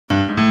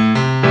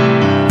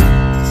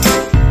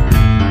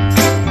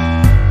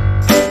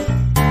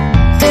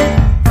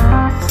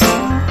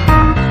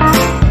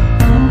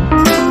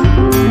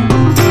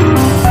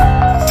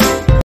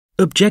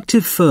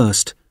Objective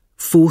First,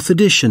 4th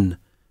edition,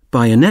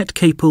 by Annette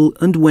Capel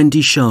and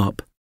Wendy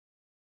Sharp.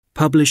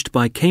 Published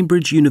by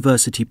Cambridge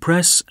University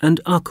Press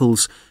and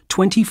Uckells,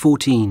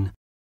 2014.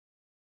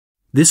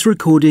 This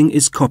recording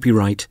is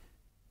copyright.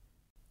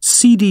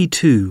 CD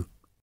 2.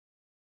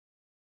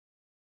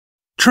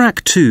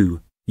 Track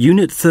 2,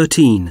 Unit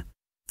 13,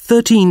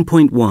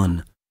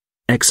 13.1,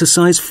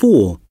 Exercise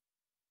 4.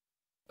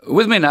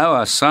 With me now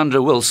are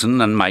Sandra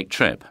Wilson and Mike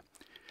Tripp.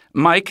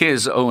 Mike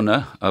is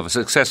owner of a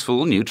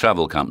successful new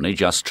travel company,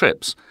 Just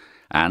Trips,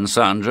 and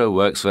Sandra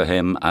works for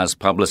him as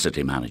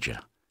publicity manager.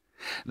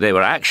 They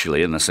were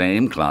actually in the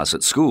same class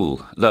at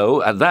school,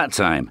 though at that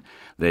time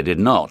they did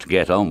not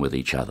get on with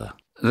each other.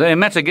 They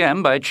met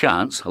again by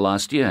chance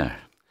last year,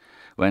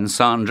 when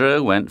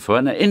Sandra went for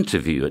an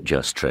interview at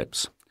Just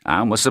Trips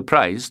and was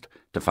surprised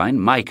to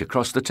find Mike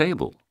across the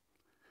table.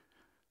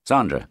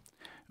 Sandra,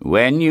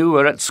 when you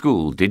were at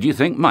school, did you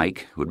think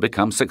Mike would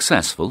become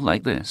successful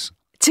like this?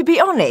 To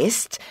be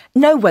honest,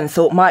 no one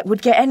thought Mike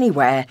would get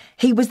anywhere.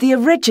 He was the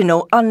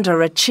original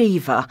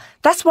underachiever.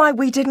 That's why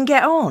we didn't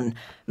get on.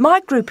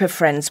 My group of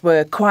friends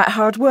were quite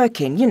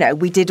hard-working. You know,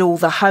 we did all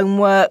the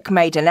homework,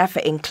 made an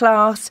effort in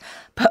class.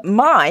 But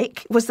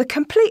Mike was the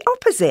complete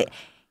opposite.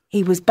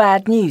 He was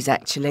bad news,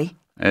 actually.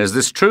 Is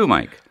this true,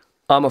 Mike?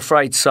 I'm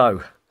afraid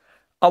so.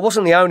 I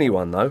wasn't the only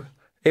one, though.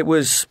 It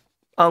was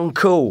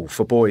uncool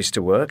for boys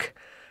to work.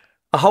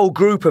 A whole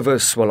group of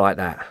us were like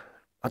that.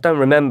 I don't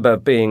remember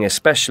being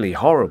especially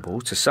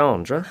horrible to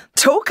Sandra.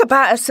 Talk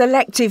about a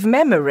selective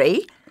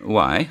memory.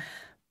 Why?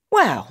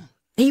 Well,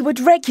 he would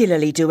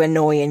regularly do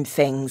annoying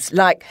things,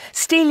 like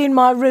stealing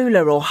my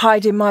ruler or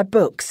hiding my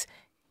books.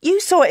 You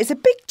saw it as a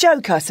big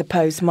joke, I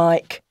suppose,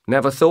 Mike.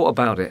 Never thought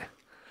about it.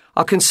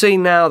 I can see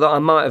now that I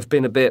might have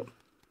been a bit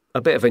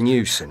of a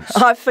nuisance.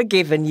 I've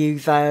forgiven you,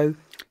 though.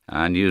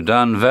 And you've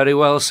done very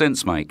well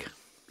since, Mike.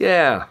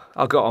 Yeah,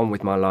 I got on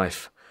with my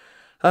life.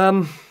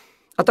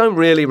 I don't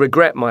really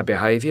regret my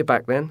behaviour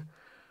back then.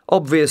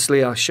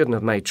 Obviously, I shouldn't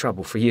have made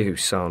trouble for you,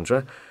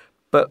 Sandra.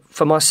 But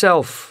for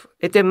myself,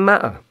 it didn't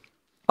matter.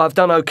 I've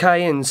done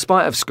okay in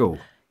spite of school.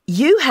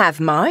 You have,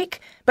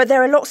 Mike, but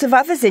there are lots of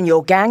others in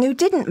your gang who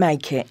didn't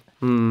make it.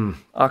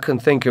 I can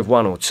think of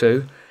one or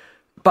two.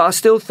 But I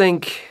still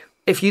think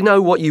if you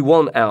know what you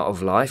want out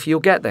of life, you'll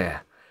get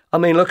there. I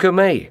mean, look at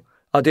me.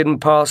 I didn't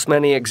pass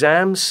many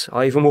exams.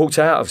 I even walked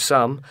out of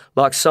some,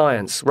 like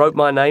science, wrote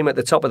my name at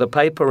the top of the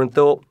paper and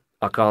thought,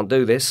 I can't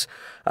do this.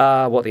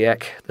 What the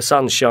heck? The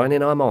sun's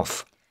shining, I'm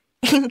off.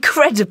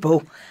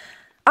 Incredible.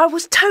 I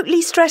was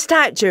totally stressed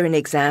out during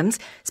exams,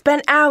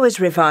 spent hours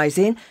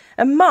revising,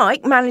 and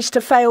Mike managed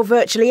to fail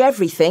virtually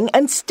everything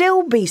and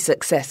still be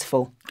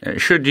successful.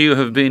 Should you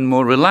have been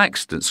more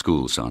relaxed at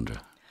school, Sandra?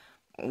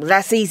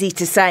 That's easy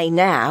to say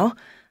now.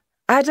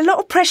 I had a lot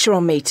of pressure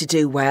on me to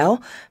do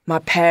well. My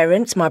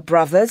parents, my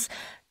brothers,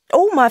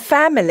 all my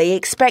family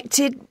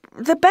expected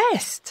the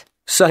best.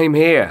 Same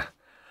here.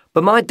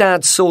 But my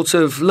dad sort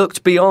of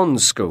looked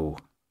beyond school.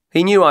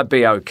 He knew I'd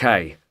be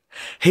okay.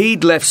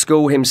 He'd left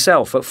school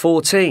himself at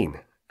 14,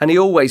 and he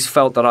always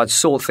felt that I'd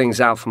sort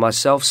things out for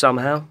myself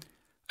somehow.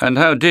 And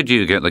how did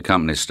you get the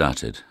company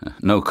started?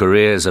 No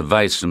careers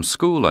advice from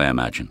school, I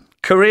imagine.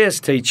 Careers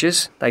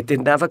teachers, they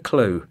didn't have a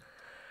clue.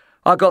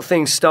 I got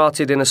things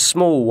started in a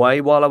small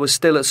way while I was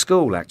still at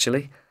school,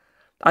 actually.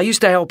 I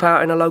used to help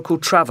out in a local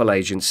travel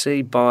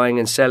agency, buying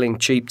and selling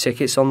cheap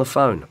tickets on the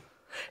phone.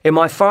 In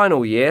my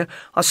final year,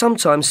 I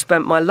sometimes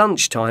spent my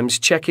lunch times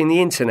checking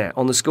the internet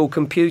on the school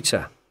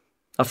computer.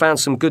 I found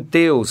some good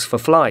deals for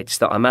flights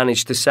that I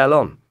managed to sell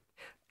on.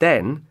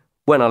 Then,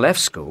 when I left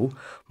school,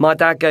 my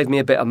dad gave me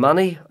a bit of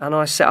money and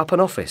I set up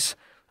an office.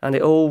 And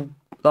it all,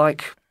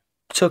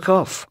 took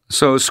off.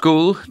 So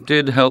school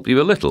did help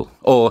you a little,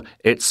 or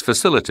its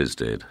facilities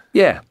did?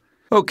 Yeah.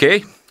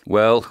 OK,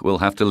 well, we'll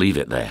have to leave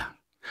it there.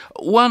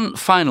 One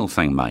final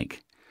thing,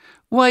 Mike.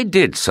 Why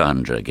did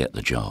Sandra get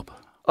the job?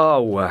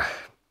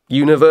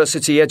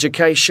 University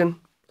education,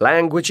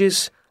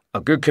 languages, a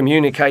good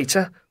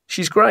communicator.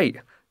 She's great.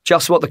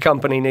 Just what the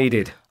company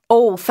needed.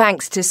 All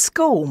thanks to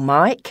school,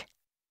 Mike.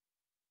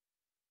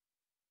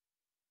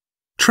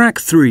 Track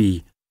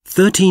 3,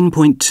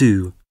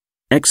 13.2,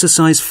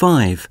 Exercise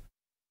 5.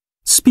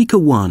 Speaker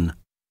 1.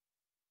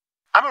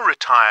 I'm a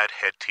retired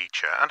head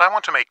teacher, and I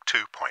want to make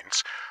 2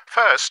 points.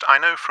 First, I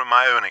know from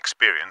my own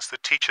experience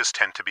that teachers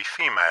tend to be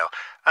female,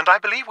 and I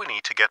believe we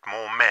need to get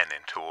more men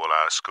into all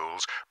our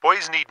schools.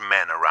 Boys need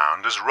men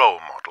around as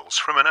role models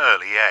from an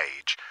early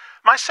age.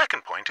 My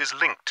second point is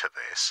linked to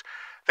this.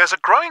 There's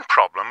a growing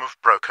problem of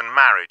broken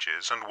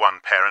marriages and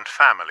one-parent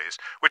families,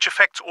 which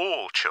affects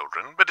all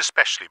children, but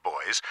especially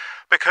boys,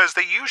 because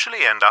they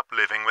usually end up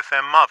living with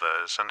their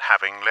mothers and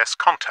having less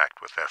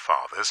contact with their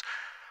fathers.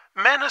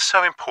 Men are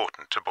so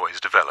important to boys'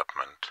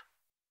 development.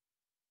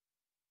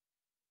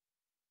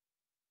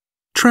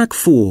 Track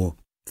 4,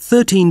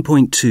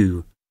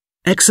 13.2,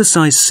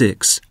 Exercise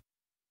 6.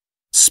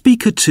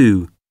 Speaker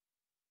 2.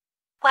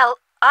 Well,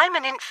 I'm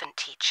an infant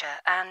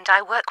teacher and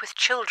I work with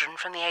children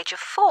from the age of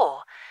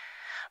 4.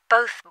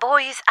 Both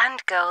boys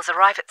and girls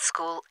arrive at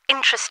school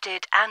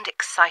interested and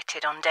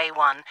excited on day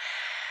one.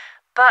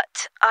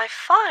 But I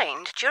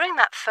find during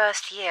that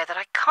first year that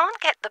I can't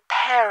get the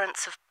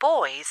parents of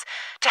boys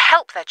to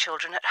help their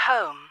children at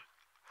home.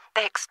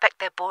 They expect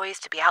their boys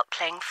to be out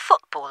playing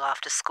football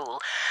after school,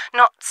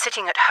 not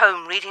sitting at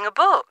home reading a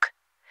book.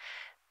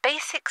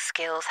 Basic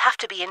skills have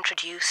to be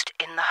introduced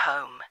in the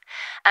home.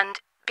 And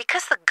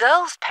because the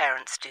girls'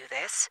 parents do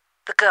this,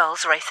 the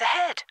girls race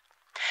ahead.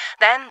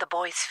 Then the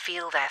boys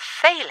feel they're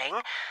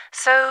failing,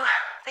 so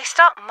they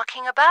start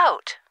mucking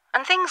about,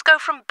 and things go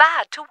from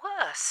bad to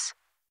worse.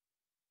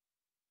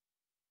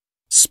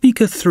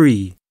 Speaker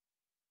 3.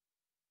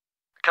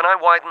 Can I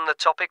widen the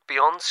topic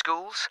beyond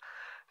schools?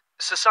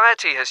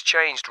 Society has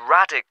changed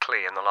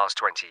radically in the last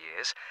 20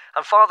 years,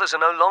 and fathers are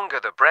no longer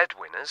the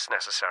breadwinners,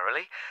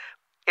 necessarily.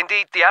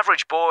 Indeed, the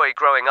average boy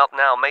growing up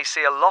now may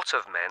see a lot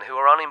of men who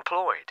are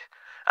unemployed.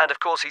 And of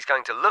course he's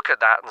going to look at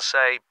that and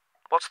say,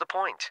 what's the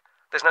point?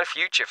 There's no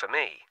future for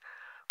me.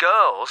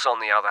 Girls, on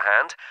the other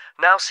hand,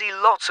 now see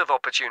lots of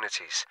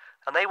opportunities,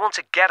 and they want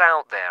to get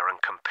out there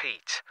and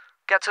compete,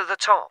 get to the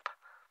top.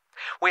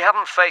 We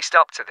haven't faced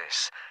up to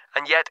this,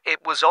 and yet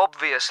it was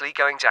obviously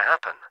going to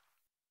happen.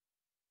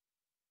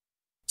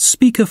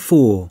 Speaker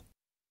 4.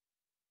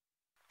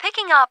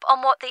 Picking up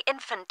on what the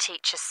infant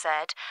teacher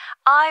said,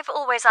 I've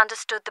always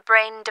understood the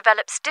brain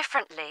develops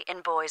differently in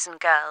boys and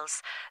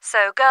girls.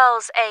 So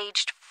girls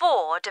aged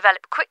 4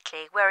 develop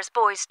quickly, whereas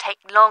boys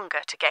take longer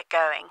to get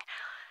going.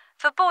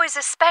 For boys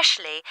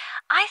especially,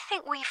 I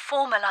think we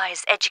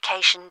formalise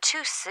education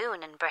too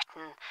soon in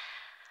Britain.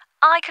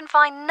 I can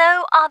find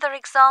no other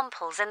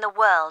examples in the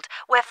world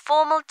where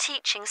formal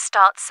teaching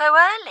starts so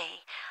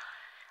early.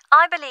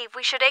 I believe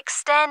we should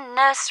extend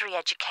nursery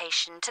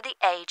education to the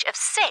age of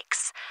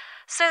 6,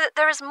 so that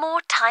there is more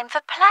time for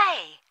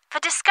play,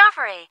 for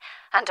discovery,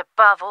 and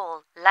above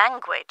all,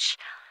 language.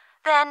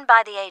 Then,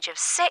 by the age of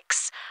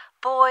 6,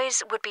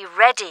 boys would be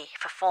ready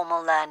for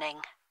formal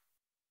learning.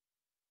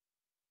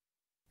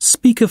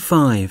 Speaker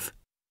 5.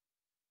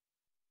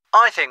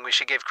 I think we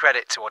should give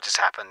credit to what has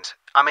happened.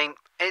 I mean,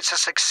 it's a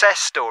success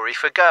story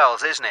for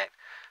girls, isn't it?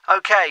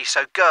 OK,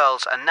 so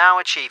girls are now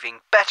achieving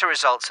better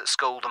results at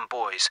school than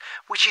boys,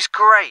 which is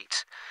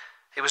great.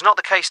 It was not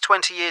the case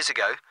 20 years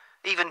ago,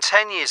 even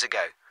 10 years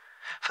ago.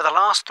 For the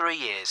last 3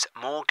 years,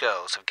 more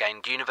girls have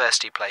gained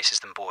university places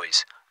than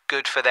boys.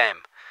 Good for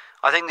them.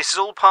 I think this is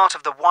all part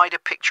of the wider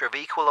picture of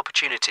equal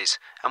opportunities,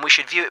 and we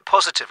should view it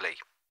positively.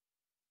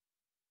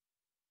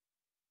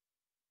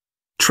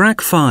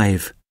 Track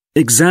 5.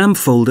 Exam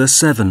Folder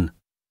 7.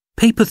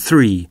 Paper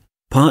 3,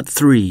 Part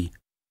 3.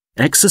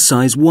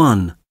 Exercise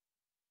 1.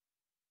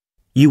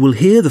 You will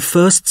hear the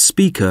first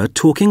speaker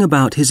talking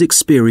about his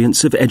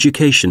experience of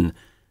education.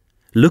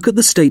 Look at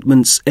the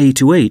statements A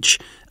to H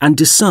and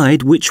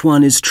decide which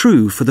one is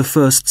true for the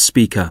first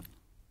speaker.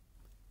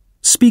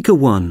 Speaker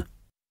 1.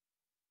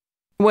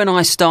 When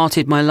I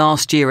started my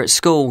last year at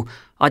school,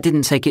 I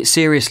didn't take it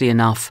seriously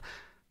enough.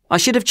 I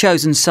should have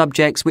chosen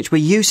subjects which were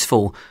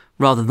useful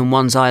rather than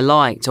ones I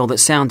liked or that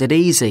sounded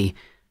easy.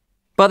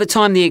 By the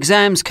time the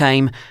exams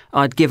came,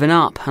 I'd given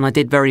up and I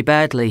did very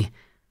badly.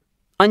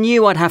 I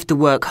knew I'd have to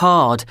work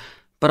hard,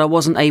 but I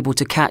wasn't able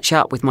to catch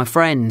up with my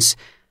friends.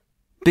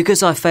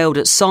 Because I failed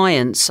at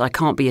science, I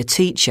can't be a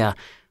teacher,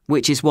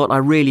 which is what I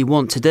really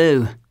want to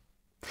do.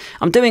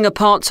 I'm doing a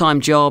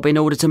part-time job in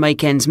order to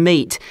make ends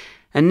meet,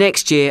 and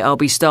next year I'll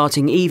be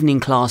starting evening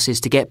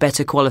classes to get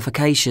better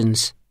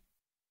qualifications.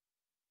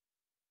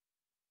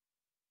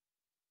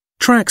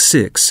 Track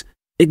 6.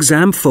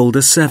 Exam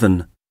Folder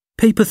 7.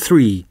 Paper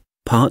 3,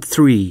 Part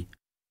 3.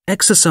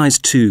 Exercise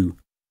 2.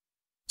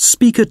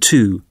 Speaker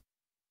 2.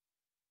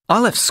 I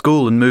left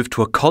school and moved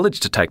to a college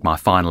to take my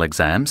final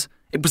exams.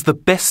 It was the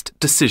best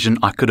decision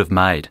I could have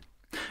made.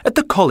 At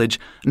the college,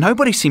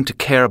 nobody seemed to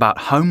care about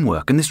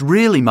homework, and this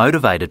really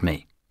motivated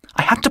me.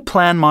 I had to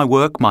plan my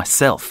work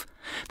myself.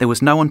 There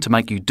was no one to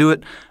make you do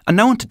it, and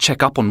no one to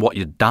check up on what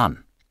you'd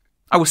done.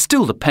 I was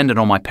still dependent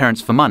on my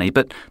parents for money,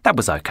 but that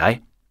was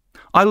okay.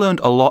 I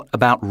learned a lot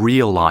about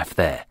real life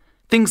there.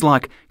 Things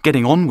like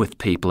getting on with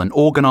people and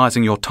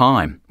organising your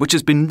time, which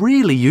has been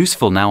really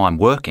useful now I'm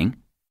working.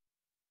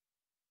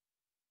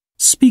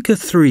 Speaker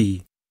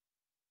 3.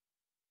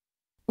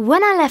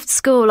 When I left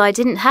school, I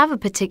didn't have a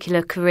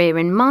particular career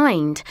in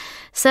mind,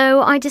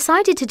 so I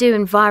decided to do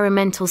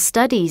environmental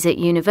studies at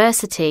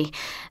university,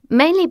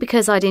 mainly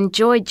because I'd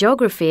enjoyed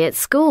geography at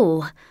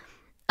school.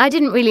 I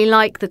didn't really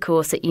like the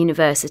course at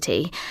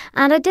university,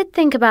 and I did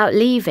think about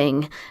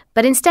leaving,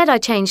 but instead I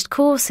changed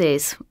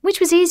courses, which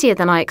was easier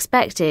than I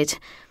expected.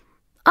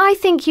 I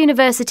think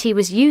university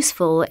was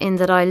useful in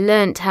that I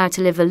learnt how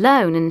to live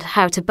alone and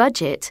how to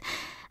budget,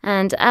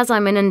 and as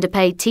I'm an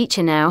underpaid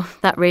teacher now,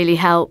 that really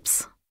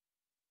helps.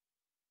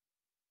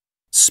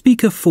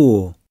 Speaker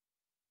 4.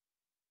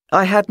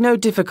 I had no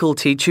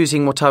difficulty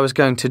choosing what I was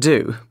going to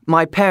do.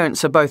 My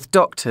parents are both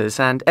doctors,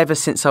 and ever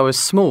since I was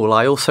small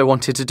I also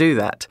wanted to do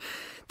that.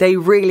 They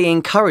really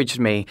encouraged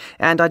me,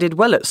 and I did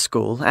well at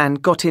school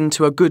and got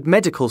into a good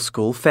medical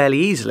school fairly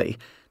easily.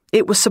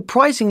 It was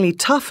surprisingly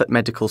tough at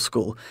medical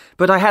school,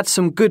 but I had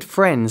some good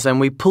friends and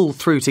we pulled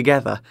through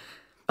together.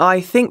 I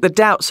think the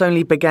doubts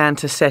only began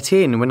to set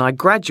in when I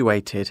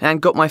graduated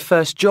and got my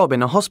first job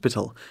in a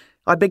hospital.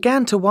 I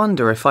began to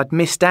wonder if I'd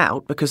missed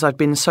out because I'd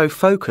been so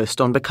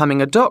focused on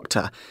becoming a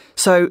doctor.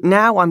 So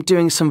now I'm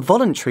doing some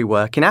voluntary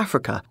work in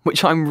Africa,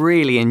 which I'm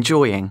really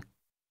enjoying.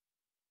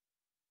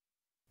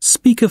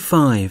 Speaker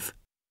 5.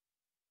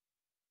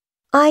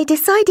 I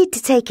decided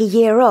to take a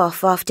year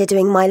off after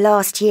doing my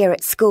last year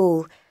at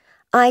school.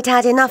 I'd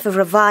had enough of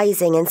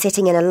revising and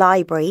sitting in a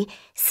library,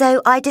 so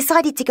I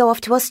decided to go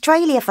off to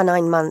Australia for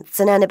 9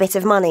 months and earn a bit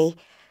of money.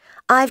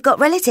 I've got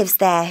relatives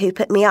there who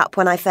put me up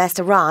when I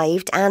first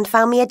arrived and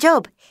found me a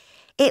job.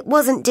 It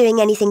wasn't doing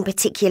anything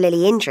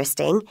particularly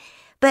interesting,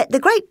 but the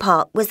great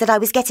part was that I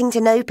was getting to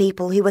know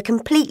people who were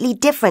completely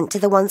different to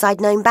the ones I'd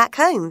known back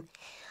home.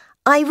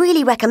 I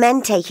really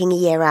recommend taking a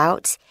year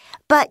out,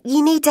 but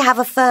you need to have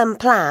a firm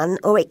plan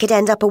or it could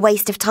end up a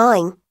waste of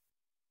time.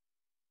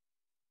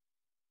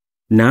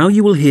 Now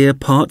you will hear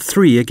part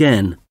 3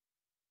 again.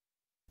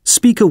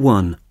 Speaker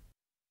 1.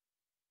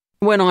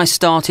 When I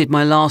started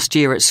my last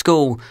year at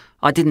school,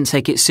 I didn't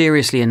take it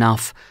seriously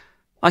enough.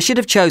 I should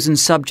have chosen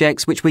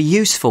subjects which were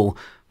useful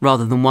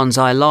rather than ones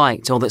I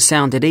liked or that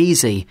sounded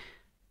easy.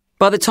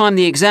 By the time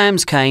the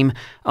exams came,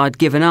 I'd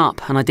given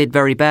up and I did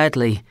very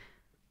badly.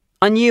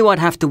 I knew I'd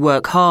have to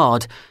work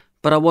hard,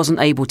 but I wasn't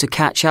able to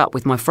catch up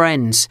with my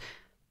friends.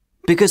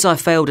 Because I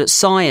failed at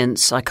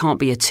science, I can't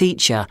be a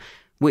teacher,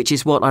 which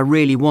is what I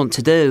really want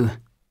to do.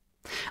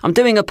 I'm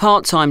doing a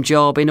part-time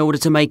job in order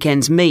to make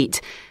ends meet,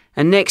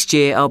 and next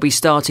year I'll be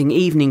starting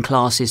evening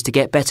classes to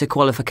get better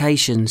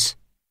qualifications.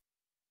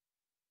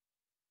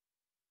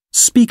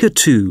 Speaker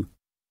 2.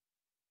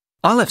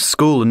 I left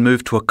school and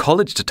moved to a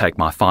college to take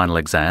my final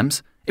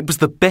exams. It was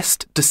the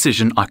best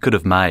decision I could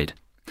have made.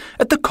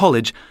 At the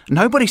college,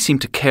 nobody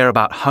seemed to care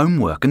about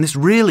homework, and this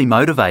really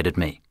motivated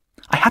me.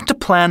 I had to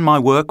plan my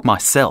work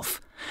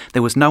myself.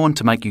 There was no one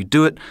to make you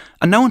do it,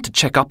 and no one to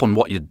check up on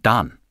what you'd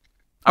done.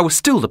 I was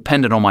still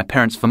dependent on my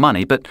parents for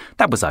money, but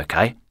that was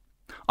okay.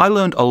 I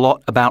learned a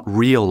lot about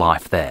real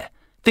life there.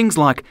 Things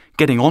like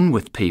getting on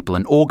with people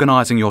and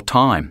organising your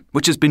time,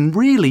 which has been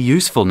really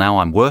useful now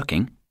I'm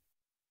working.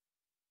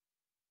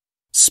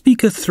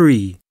 Speaker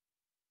 3.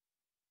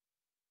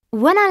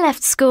 When I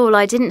left school,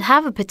 I didn't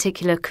have a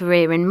particular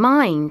career in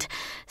mind,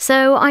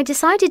 so I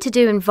decided to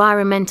do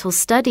environmental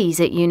studies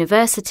at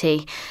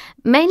university,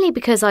 mainly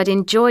because I'd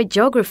enjoyed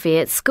geography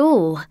at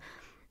school.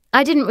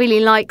 I didn't really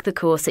like the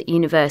course at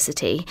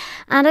university,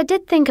 and I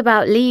did think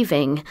about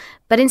leaving,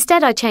 but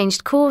instead I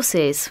changed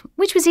courses,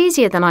 which was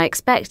easier than I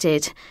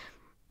expected.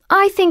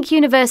 I think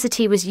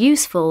university was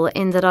useful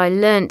in that I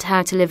learnt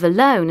how to live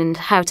alone and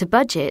how to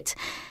budget,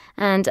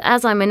 and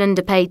as I'm an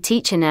underpaid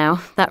teacher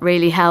now, that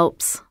really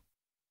helps.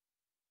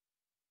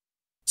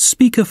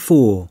 Speaker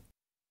 4.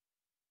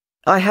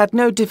 I had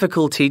no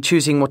difficulty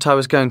choosing what I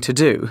was going to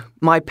do.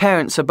 My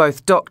parents are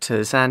both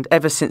doctors, and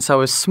ever since I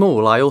was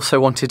small, I also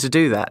wanted to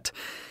do that.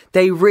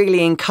 They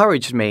really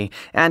encouraged me,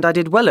 and I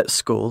did well at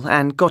school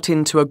and got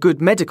into a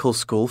good medical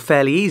school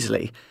fairly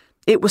easily.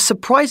 It was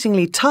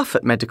surprisingly tough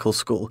at medical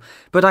school,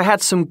 but I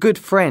had some good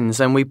friends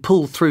and we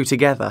pulled through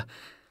together.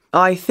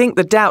 I think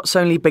the doubts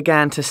only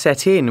began to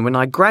set in when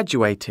I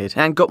graduated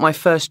and got my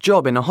first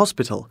job in a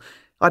hospital.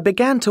 I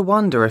began to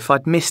wonder if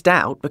I'd missed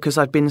out because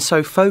I'd been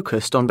so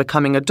focused on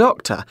becoming a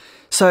doctor.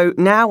 So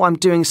now I'm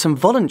doing some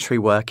voluntary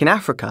work in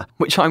Africa,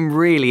 which I'm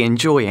really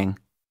enjoying.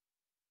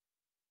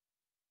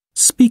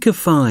 Speaker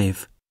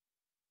 5.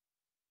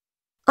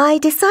 I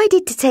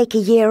decided to take a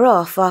year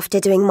off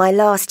after doing my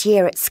last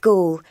year at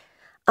school.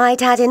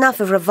 I'd had enough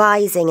of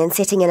revising and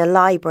sitting in a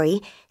library,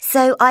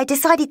 so I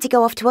decided to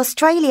go off to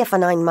Australia for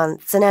 9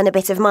 months and earn a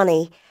bit of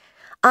money.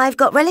 I've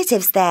got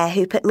relatives there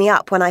who put me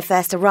up when I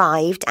first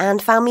arrived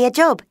and found me a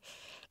job.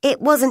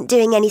 It wasn't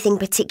doing anything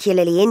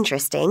particularly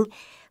interesting,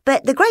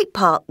 but the great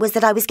part was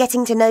that I was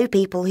getting to know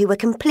people who were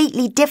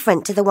completely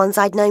different to the ones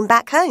I'd known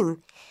back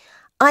home.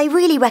 I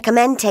really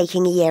recommend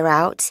taking a year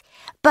out,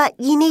 but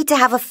you need to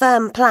have a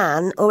firm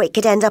plan or it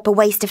could end up a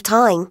waste of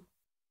time.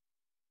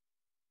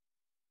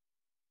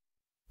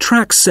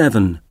 Track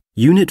 7,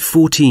 Unit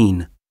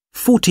 14,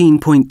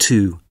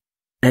 14.2.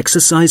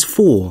 Exercise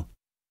 4.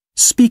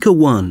 Speaker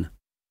 1.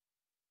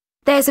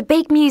 There's a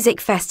big music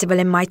festival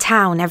in my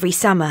town every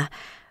summer.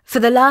 For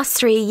the last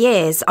 3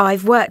 years,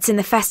 I've worked in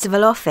the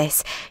festival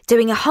office,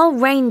 doing a whole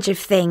range of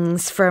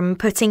things from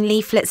putting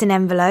leaflets in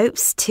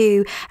envelopes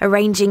to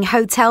arranging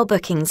hotel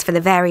bookings for the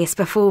various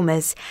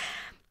performers.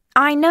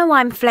 I know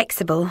I'm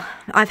flexible,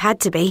 I've had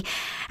to be,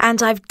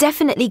 and I've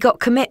definitely got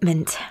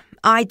commitment.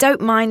 I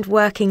don't mind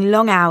working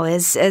long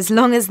hours as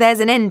long as there's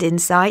an end in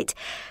sight.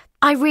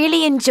 I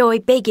really enjoy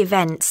big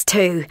events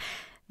too.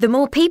 The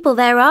more people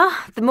there are,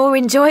 the more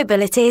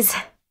enjoyable it is.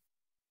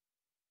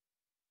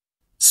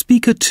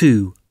 Speaker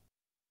 2.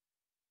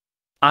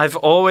 I've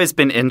always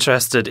been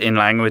interested in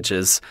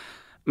languages.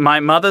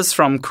 My mother's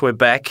from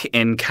Quebec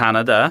in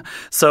Canada,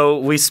 so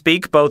we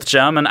speak both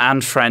German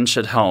and French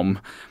at home.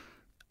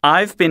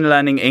 I've been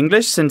learning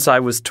English since I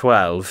was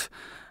 12.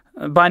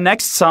 By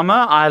next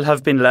summer, I'll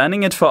have been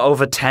learning it for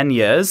over 10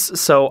 years,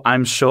 so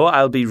I'm sure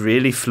I'll be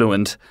really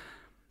fluent.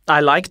 I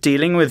like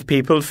dealing with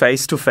people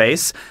face to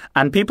face,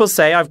 and people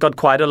say I've got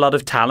quite a lot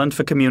of talent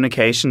for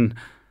communication.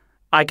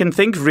 I can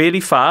think really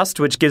fast,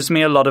 which gives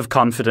me a lot of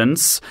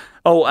confidence.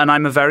 Oh, and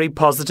I'm a very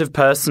positive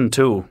person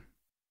too.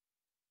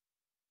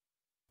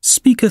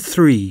 Speaker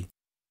 3.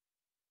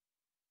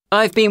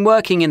 I've been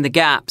working in the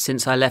Gap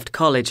since I left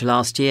college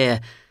last year.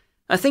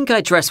 I think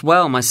I dress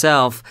well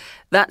myself.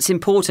 That's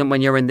important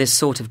when you're in this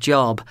sort of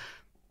job.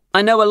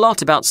 I know a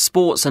lot about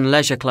sports and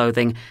leisure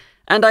clothing,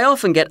 and I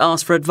often get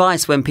asked for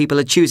advice when people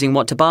are choosing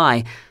what to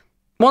buy.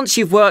 Once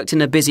you've worked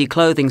in a busy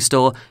clothing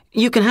store,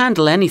 you can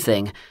handle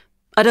anything.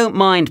 I don't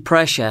mind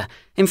pressure.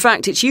 In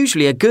fact, it's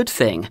usually a good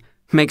thing.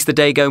 Makes the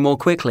day go more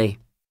quickly.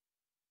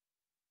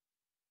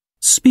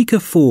 Speaker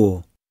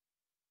 4.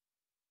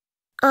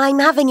 I'm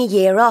having a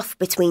year off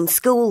between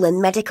school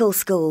and medical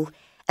school.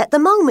 At the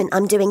moment,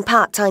 I'm doing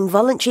part-time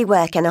voluntary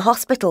work in a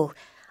hospital.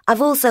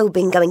 I've also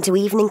been going to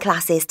evening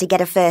classes to get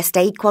a first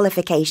aid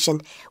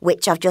qualification,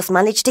 which I've just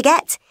managed to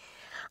get.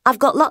 I've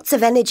got lots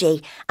of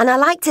energy, and I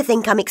like to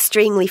think I'm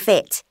extremely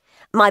fit.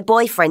 My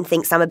boyfriend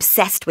thinks I'm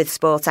obsessed with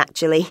sport,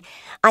 actually.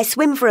 I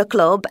swim for a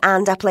club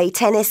and I play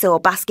tennis or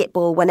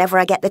basketball whenever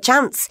I get the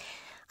chance.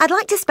 I'd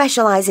like to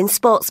specialise in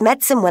sports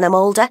medicine when I'm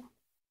older.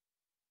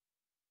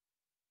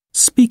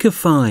 Speaker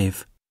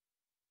 5.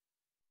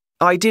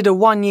 I did a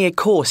 1-year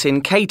course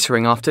in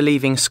catering after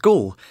leaving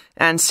school,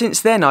 and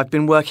since then I've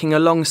been working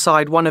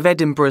alongside one of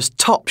Edinburgh's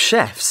top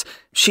chefs.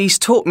 She's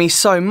taught me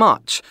so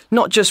much,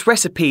 not just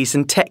recipes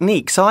and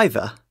techniques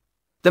either.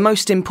 The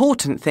most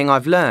important thing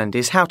I've learned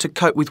is how to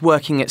cope with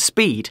working at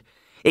speed.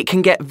 It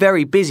can get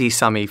very busy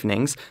some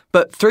evenings,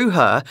 but through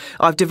her,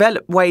 I've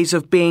developed ways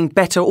of being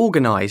better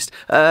organised,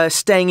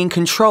 staying in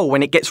control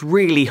when it gets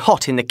really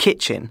hot in the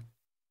kitchen.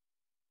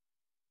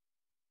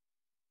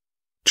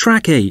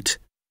 Track 8.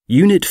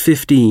 Unit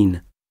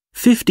 15.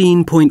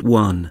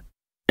 15.1.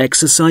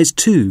 Exercise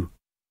 2.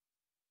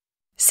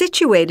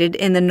 Situated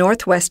in the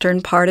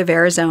northwestern part of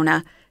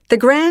Arizona, the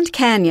Grand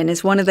Canyon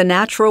is one of the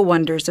natural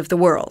wonders of the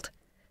world.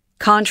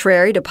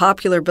 Contrary to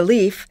popular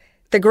belief,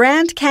 the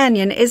Grand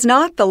Canyon is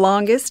not the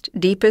longest,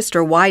 deepest,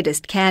 or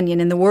widest canyon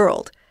in the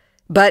world,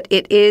 but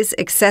it is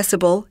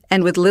accessible,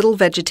 and with little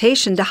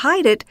vegetation to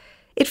hide it,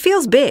 it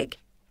feels big.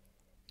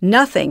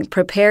 Nothing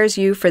prepares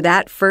you for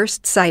that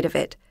first sight of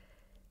it.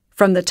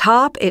 From the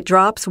top, it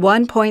drops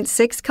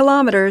 1.6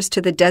 kilometers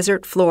to the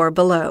desert floor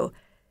below.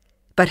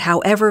 But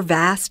however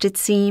vast it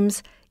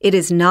seems, it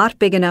is not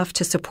big enough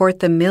to support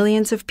the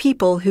millions of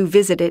people who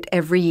visit it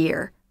every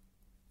year.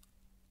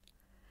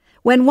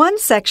 When one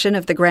section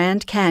of the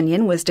Grand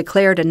Canyon was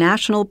declared a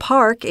national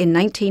park in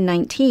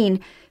 1919,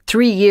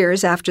 3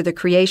 years after the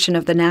creation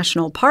of the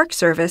National Park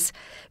Service,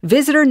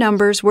 visitor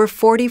numbers were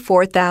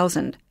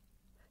 44,000.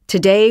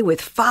 Today,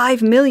 with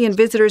 5 million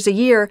visitors a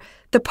year,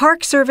 the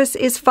Park Service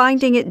is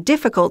finding it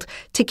difficult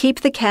to keep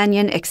the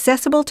canyon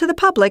accessible to the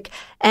public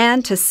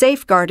and to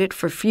safeguard it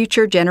for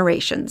future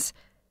generations.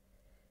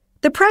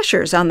 The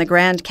pressures on the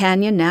Grand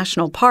Canyon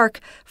National Park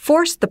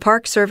forced the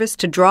Park Service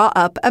to draw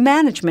up a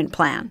management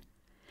plan.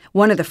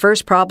 One of the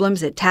first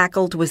problems it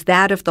tackled was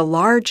that of the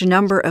large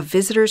number of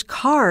visitors'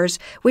 cars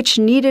which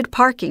needed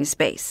parking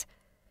space.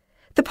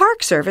 The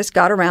Park Service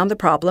got around the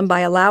problem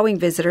by allowing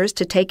visitors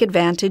to take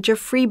advantage of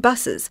free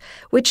buses,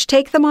 which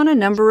take them on a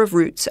number of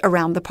routes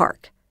around the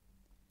park.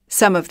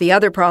 Some of the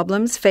other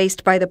problems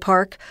faced by the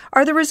park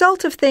are the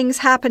result of things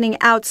happening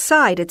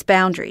outside its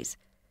boundaries.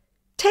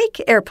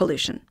 Take air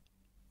pollution.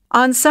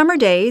 On summer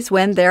days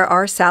when there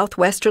are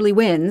southwesterly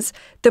winds,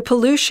 the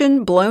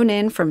pollution blown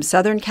in from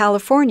Southern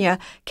California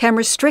can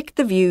restrict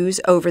the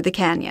views over the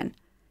canyon.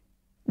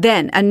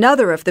 Then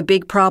another of the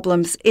big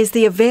problems is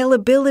the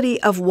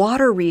availability of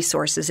water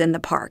resources in the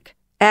park,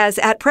 as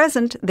at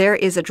present there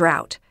is a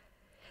drought.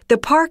 The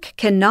park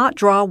cannot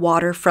draw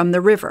water from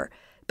the river,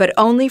 but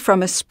only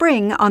from a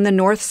spring on the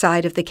north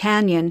side of the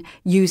canyon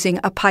using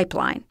a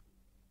pipeline.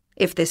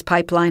 If this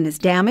pipeline is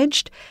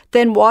damaged,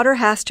 then water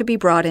has to be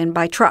brought in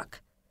by truck.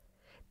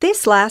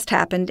 This last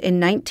happened in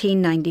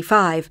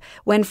 1995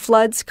 when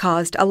floods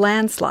caused a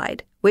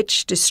landslide,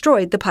 which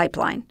destroyed the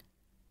pipeline.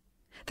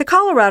 The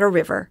Colorado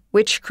River,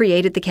 which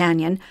created the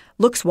canyon,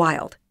 looks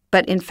wild,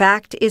 but in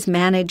fact is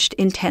managed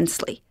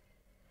intensely.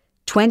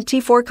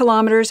 24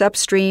 kilometers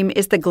upstream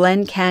is the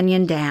Glen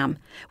Canyon Dam,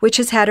 which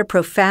has had a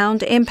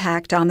profound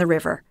impact on the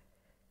river.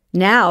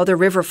 Now the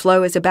river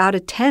flow is about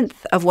 1/10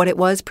 of what it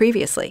was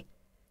previously.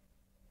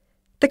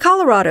 The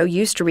Colorado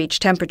used to reach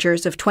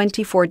temperatures of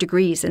 24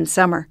 degrees in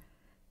summer.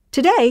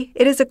 Today,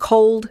 it is a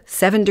cold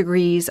 7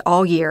 degrees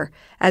all year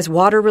as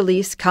water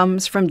release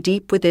comes from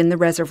deep within the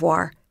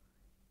reservoir.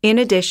 In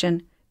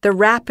addition, the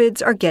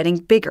rapids are getting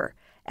bigger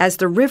as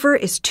the river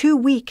is too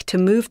weak to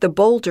move the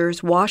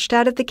boulders washed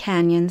out of the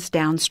canyons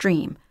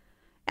downstream.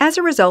 As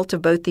a result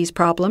of both these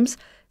problems,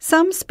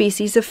 some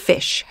species of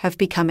fish have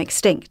become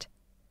extinct.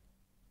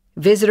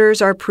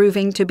 Visitors are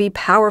proving to be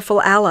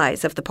powerful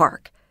allies of the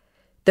park.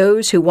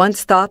 Those who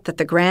once thought that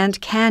the Grand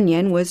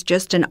Canyon was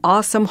just an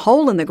awesome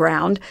hole in the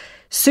ground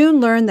soon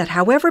learn that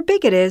however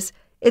big it is,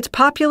 its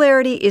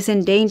popularity is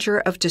in danger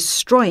of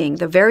destroying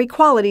the very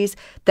qualities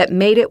that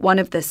made it one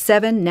of the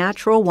 7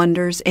 natural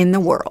wonders in the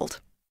world.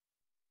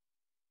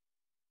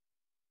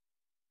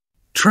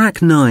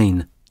 Track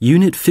 9,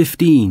 Unit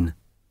 15,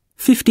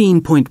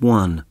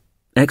 15.1,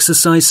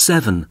 Exercise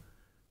 7,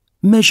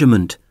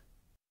 Measurement.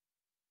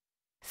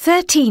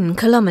 13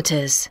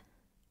 kilometers,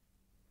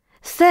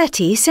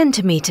 30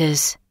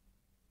 centimeters,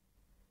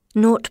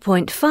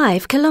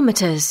 0.5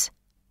 kilometers,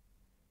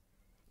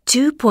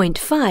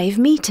 2.5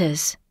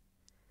 meters,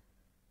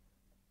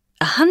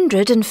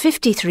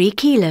 153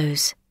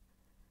 kilos,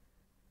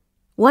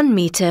 1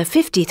 meter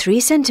 53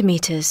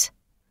 centimeters,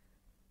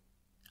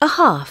 a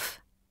half,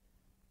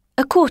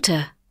 a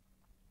quarter,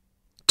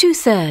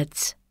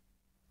 2/3.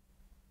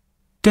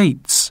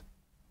 Dates.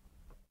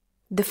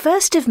 The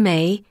 1st of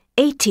May,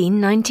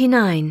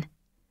 1899.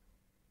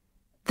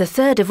 The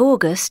 3rd of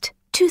August,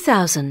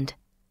 2000.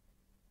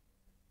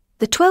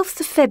 The 12th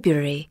of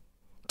February,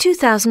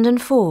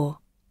 2004.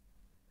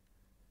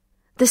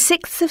 The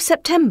 6th of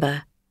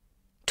September,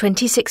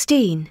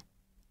 2016.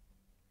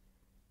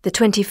 The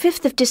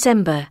 25th of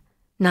December,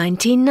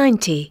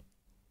 1990.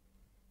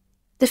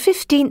 The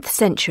 15th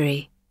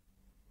century.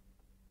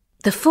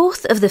 The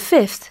 4th of the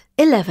 5th,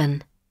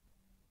 11.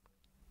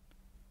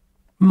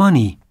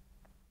 Money.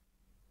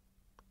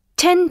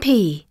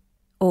 10p,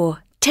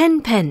 or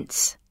 10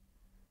 pence.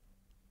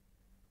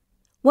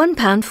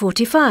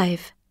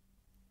 £1.45.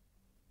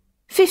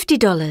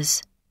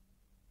 $50.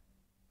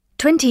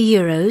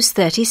 €20,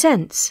 30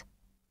 cents.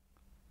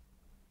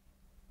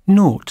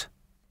 Naught.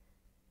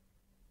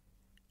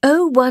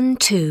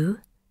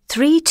 012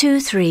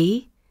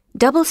 323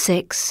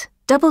 66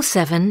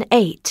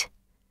 778.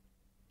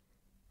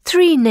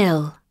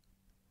 3-0.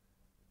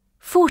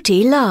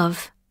 40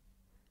 love.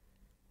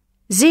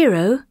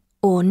 0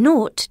 or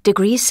 0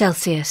 degrees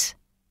Celsius.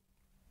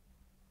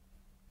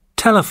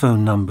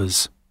 Telephone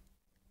numbers.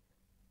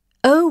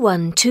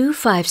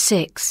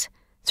 01256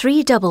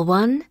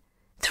 311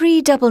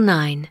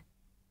 399.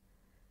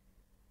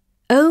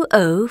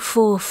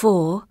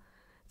 0044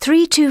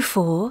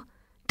 324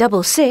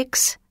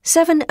 66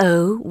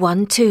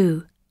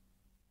 7012.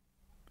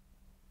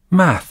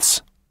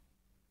 Maths.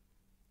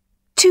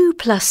 2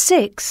 plus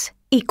 6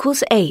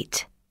 equals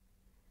 8.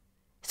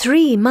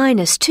 3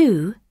 minus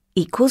 2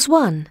 equals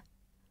 1.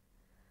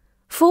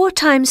 4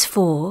 times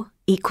 4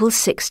 equals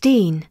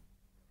 16.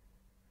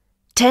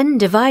 10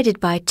 divided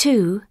by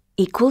 2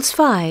 equals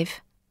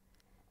 5.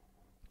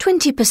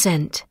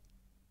 20%.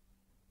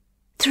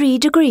 3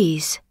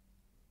 degrees.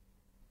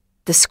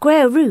 The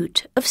square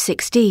root of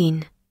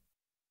 16.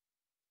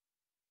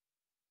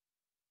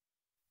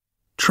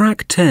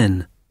 Track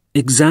 10,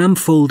 Exam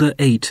Folder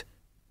 8,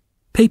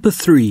 Paper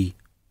 3,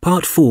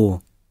 Part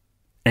 4,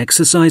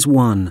 Exercise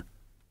 1.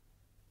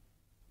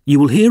 You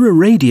will hear a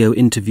radio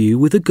interview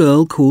with a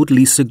girl called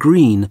Lisa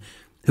Green,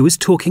 who is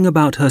talking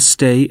about her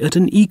stay at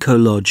an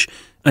eco-lodge,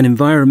 an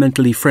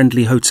environmentally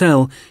friendly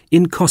hotel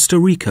in Costa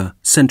Rica,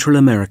 Central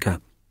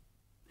America.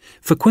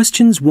 For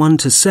questions 1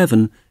 to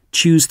 7,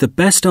 choose the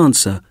best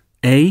answer,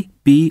 A,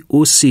 B,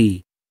 or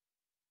C.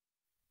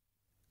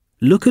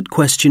 Look at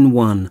question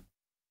 1.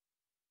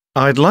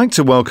 I'd like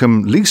to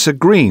welcome Lisa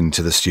Green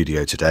to the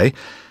studio today.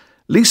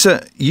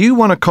 Lisa, you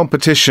won a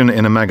competition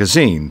in a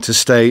magazine to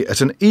stay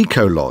at an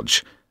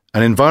eco-lodge,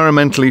 an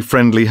environmentally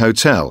friendly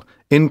hotel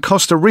in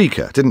Costa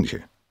Rica, didn't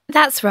you?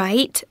 That's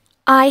right.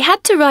 I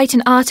had to write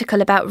an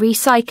article about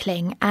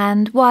recycling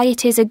and why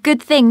it is a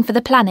good thing for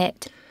the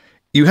planet.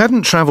 You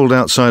hadn't travelled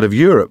outside of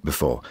Europe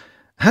before.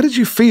 How did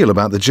you feel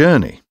about the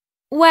journey?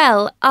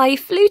 Well, I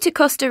flew to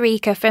Costa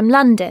Rica from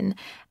London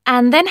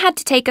and then had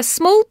to take a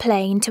small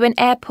plane to an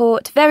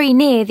airport very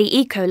near the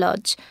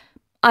eco-lodge.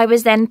 I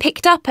was then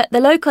picked up at the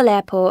local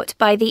airport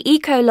by the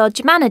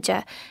eco-lodge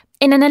manager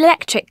in an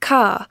electric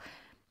car.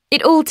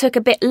 It all took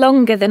a bit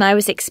longer than I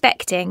was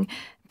expecting,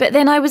 but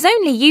then I was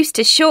only used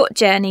to short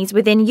journeys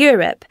within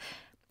Europe.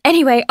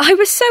 Anyway, I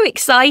was so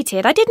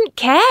excited I didn't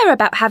care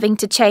about having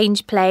to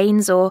change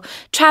planes or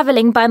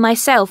travelling by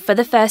myself for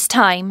the first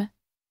time.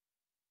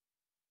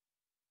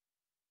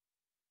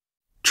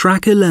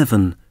 Track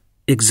 11,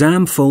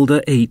 Exam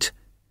Folder 8,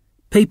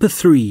 Paper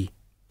 3,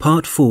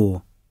 Part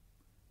 4,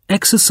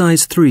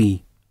 Exercise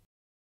 3.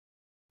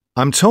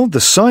 I'm told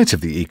the site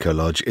of the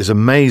eco-lodge is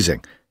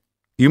amazing.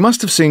 You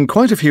must have seen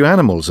quite a few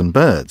animals and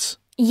birds.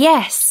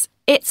 Yes,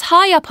 it's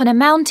high up on a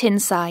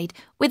mountainside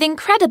with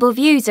incredible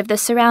views of the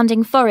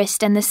surrounding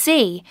forest and the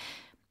sea.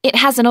 It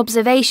has an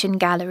observation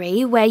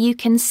gallery where you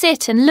can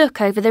sit and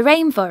look over the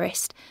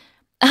rainforest.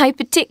 I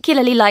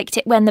particularly liked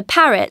it when the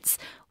parrots,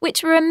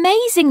 which were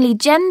amazingly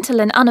gentle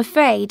and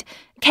unafraid,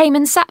 came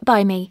and sat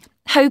by me,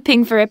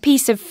 hoping for a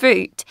piece of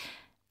fruit.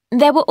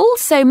 There were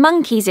also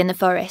monkeys in the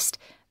forest,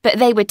 but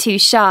they were too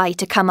shy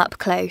to come up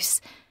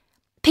close.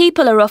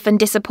 People are often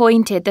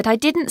disappointed that I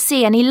didn't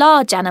see any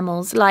large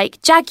animals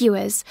like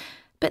jaguars,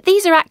 but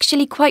these are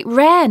actually quite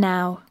rare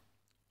now.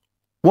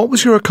 What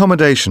was your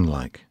accommodation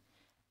like?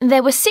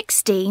 There were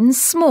 16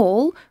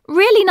 small,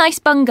 really nice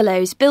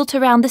bungalows built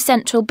around the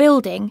central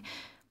building.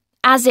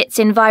 As it's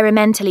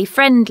environmentally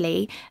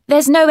friendly,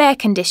 there's no air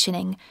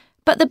conditioning,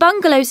 but the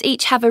bungalows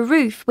each have a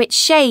roof which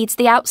shades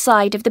the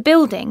outside of the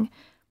building.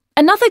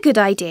 Another good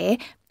idea,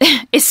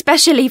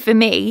 especially for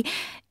me,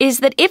 is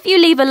that if you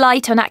leave a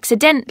light on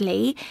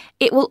accidentally,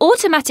 it will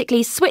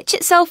automatically switch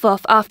itself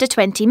off after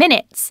 20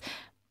 minutes.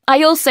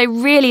 I also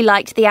really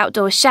liked the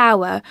outdoor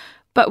shower,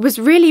 but was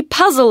really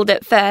puzzled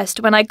at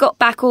first when I got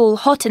back all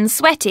hot and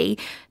sweaty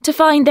to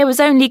find there was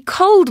only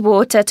cold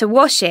water to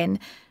wash in.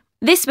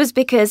 This was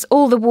because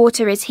all the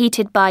water is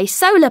heated by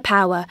solar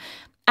power,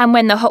 and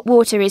when the hot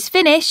water is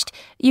finished,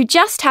 you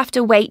just have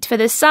to wait for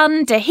the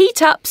sun to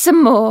heat up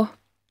some more.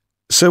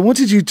 So what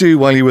did you do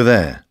while you were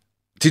there?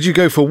 Did you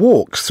go for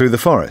walks through the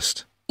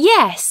forest?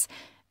 Yes.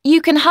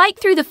 You can hike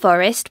through the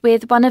forest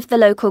with one of the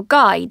local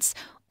guides,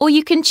 or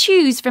you can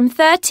choose from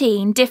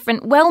 13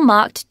 different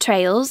well-marked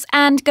trails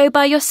and go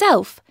by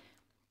yourself.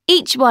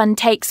 Each one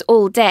takes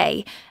all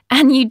day,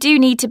 and you do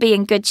need to be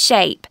in good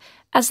shape,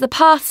 as the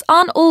paths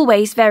aren't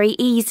always very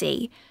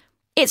easy.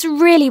 It's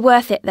really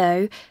worth it,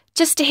 though,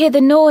 just to hear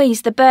the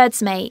noise the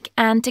birds make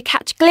and to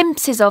catch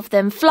glimpses of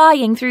them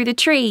flying through the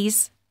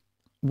trees.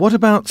 What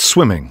about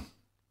swimming?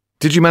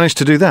 Did you manage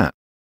to do that?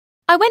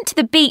 I went to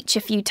the beach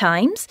a few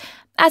times,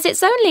 as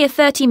it's only a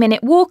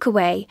 30-minute walk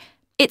away.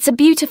 It's a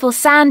beautiful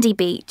sandy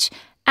beach,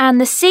 and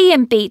the sea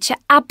and beach are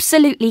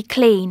absolutely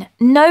clean,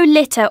 no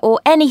litter or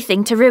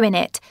anything to ruin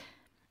it.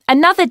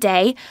 Another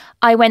day,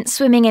 I went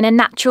swimming in a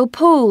natural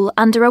pool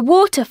under a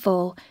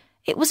waterfall.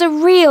 It was a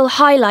real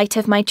highlight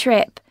of my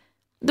trip.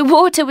 The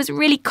water was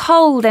really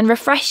cold and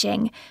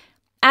refreshing.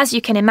 As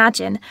you can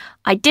imagine,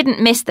 I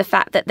didn't miss the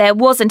fact that there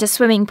wasn't a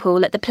swimming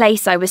pool at the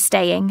place I was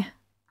staying.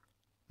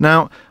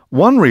 Now,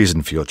 one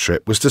reason for your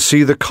trip was to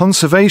see the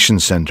Conservation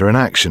Centre in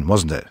action,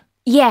 wasn't it?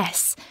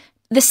 Yes.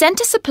 The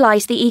centre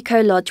supplies the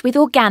Eco Lodge with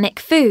organic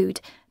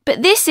food,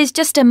 but this is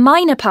just a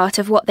minor part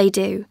of what they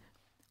do.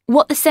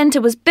 What the centre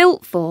was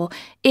built for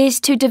is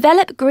to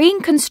develop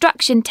green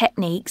construction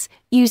techniques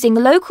using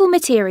local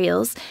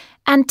materials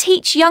and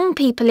teach young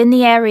people in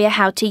the area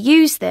how to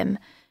use them.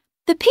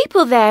 The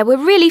people there were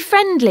really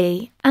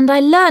friendly, and I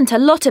learnt a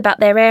lot about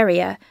their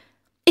area.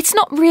 It's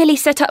not really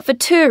set up for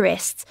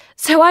tourists,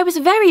 so I was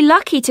very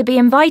lucky to be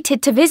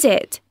invited to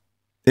visit.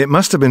 It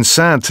must have been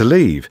sad to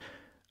leave.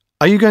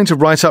 Are you going to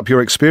write up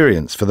your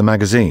experience for the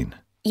magazine?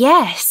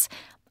 Yes.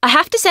 I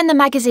have to send the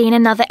magazine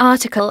another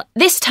article,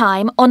 this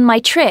time on my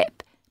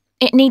trip.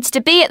 It needs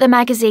to be at the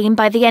magazine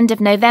by the end of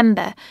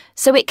November,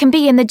 so it can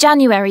be in the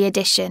January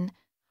edition.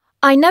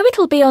 I know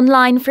it'll be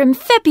online from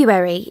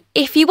February,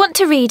 if you want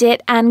to read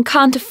it and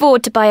can't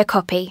afford to buy a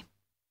copy.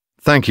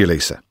 Thank you,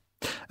 Lisa.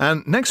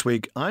 And next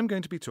week, I'm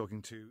going to be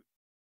talking to...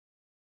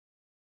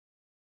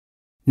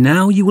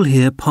 Now you will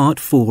hear part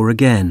 4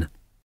 again.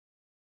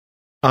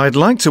 I'd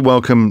like to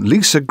welcome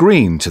Lisa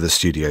Green to the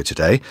studio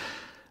today.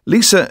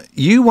 Lisa,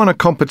 you won a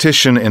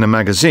competition in a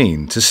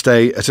magazine to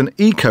stay at an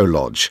Eco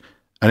Lodge,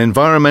 an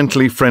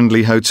environmentally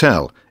friendly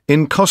hotel,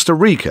 in Costa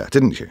Rica,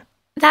 didn't you?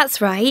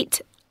 That's right.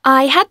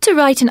 I had to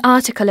write an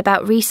article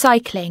about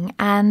recycling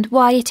and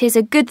why it is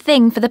a good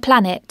thing for the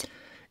planet.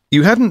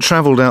 You hadn't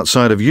travelled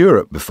outside of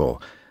Europe before.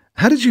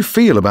 How did you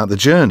feel about the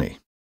journey?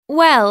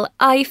 Well,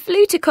 I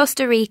flew to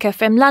Costa Rica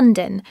from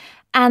London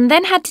and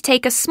then had to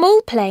take a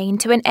small plane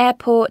to an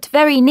airport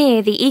very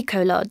near the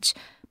Eco Lodge.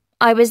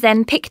 I was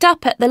then picked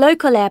up at the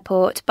local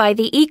airport by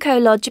the Eco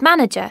Lodge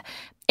manager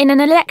in an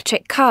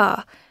electric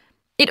car.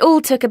 It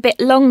all took a bit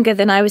longer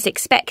than I was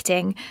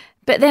expecting,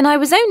 but then I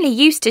was only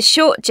used to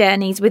short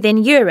journeys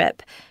within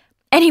Europe.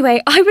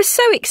 Anyway, I was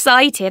so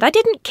excited I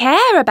didn't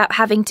care about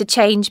having to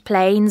change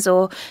planes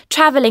or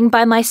travelling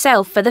by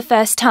myself for the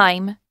first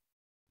time.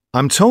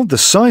 I'm told the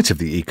site of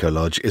the Eco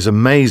Lodge is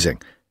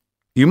amazing.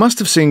 You must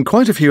have seen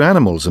quite a few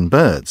animals and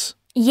birds.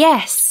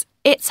 Yes,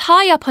 it's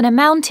high up on a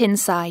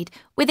mountainside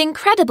with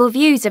incredible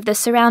views of the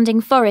surrounding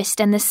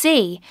forest and the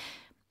sea.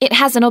 It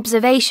has an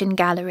observation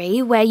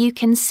gallery where you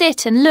can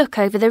sit and look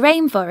over the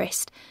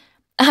rainforest.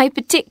 I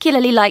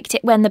particularly liked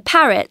it when the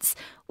parrots,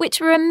 which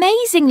were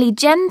amazingly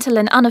gentle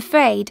and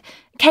unafraid,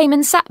 came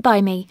and sat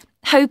by me,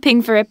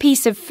 hoping for a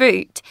piece of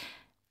fruit.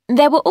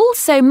 There were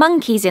also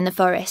monkeys in the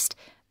forest,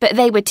 but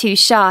they were too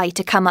shy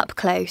to come up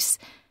close.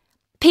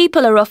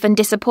 People are often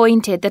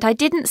disappointed that I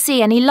didn't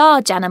see any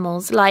large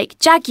animals like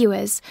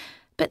jaguars,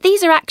 but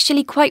these are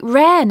actually quite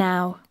rare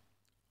now.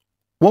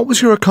 What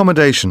was your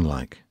accommodation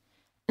like?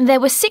 There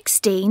were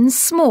 16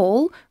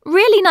 small,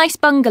 really nice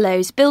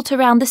bungalows built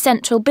around the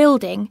central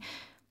building.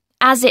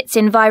 As it's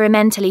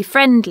environmentally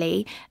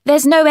friendly,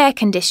 there's no air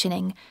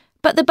conditioning,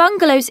 but the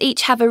bungalows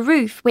each have a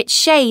roof which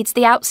shades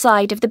the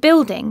outside of the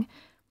building.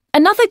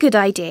 Another good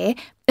idea,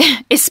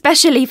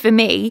 especially for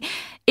me,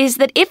 is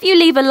that if you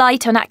leave a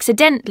light on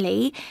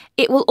accidentally,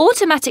 it will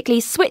automatically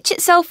switch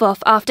itself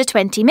off after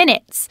 20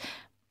 minutes.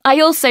 I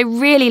also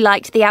really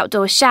liked the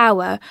outdoor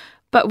shower,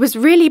 but was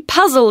really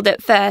puzzled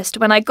at first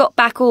when I got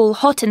back all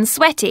hot and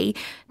sweaty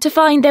to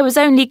find there was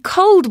only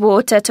cold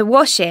water to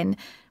wash in.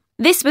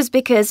 This was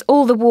because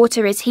all the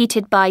water is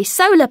heated by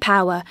solar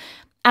power,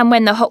 And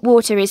when the hot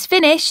water is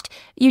finished,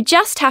 you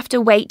just have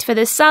to wait for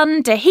the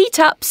sun to heat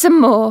up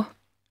some more.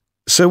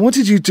 So what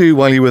did you do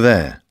while you were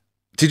there?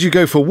 Did you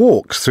go for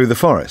walks through the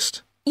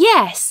forest?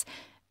 Yes,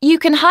 you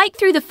can hike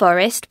through the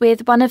forest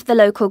with one of the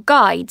local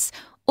guides,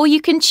 or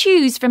you can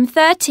choose from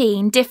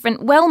 13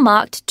 different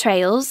well-marked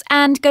trails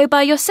and go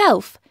by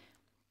yourself.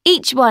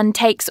 Each one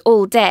takes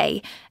all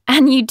day,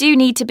 and you do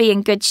need to be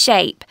in good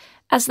shape,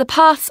 as the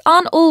paths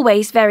aren't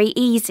always very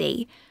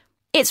easy.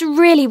 It's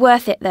really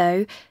worth it,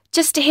 though,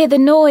 just to hear the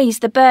noise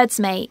the birds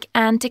make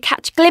and to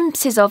catch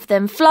glimpses of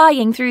them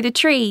flying through the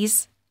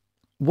trees.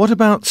 What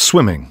about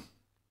swimming?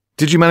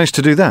 Did you manage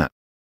to do that?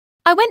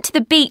 I went to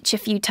the beach a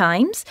few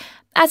times,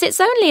 as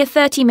it's only a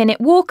 30-minute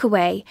walk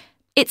away.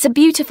 It's a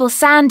beautiful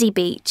sandy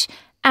beach,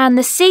 and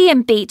the sea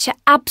and beach are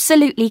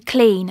absolutely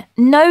clean,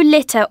 no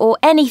litter or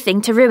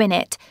anything to ruin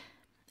it.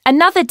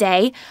 Another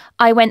day,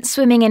 I went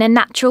swimming in a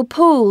natural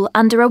pool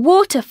under a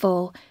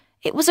waterfall.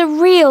 It was a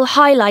real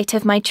highlight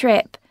of my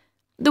trip.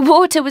 The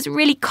water was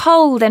really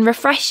cold and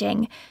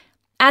refreshing.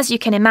 As you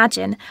can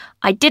imagine,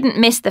 I didn't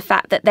miss the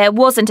fact that there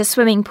wasn't a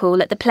swimming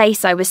pool at the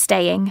place I was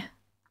staying.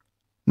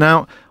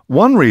 Now,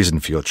 one reason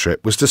for your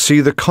trip was to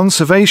see the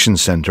Conservation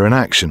Centre in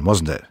action,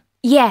 wasn't it?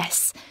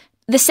 Yes.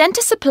 The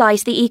centre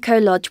supplies the Eco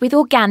Lodge with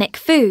organic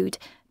food,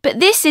 but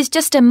this is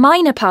just a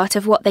minor part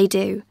of what they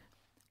do.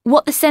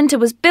 What the centre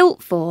was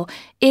built for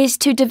is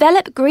to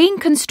develop green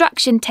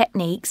construction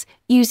techniques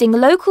using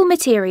local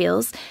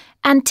materials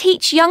and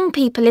teach young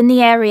people in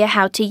the area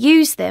how to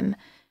use them.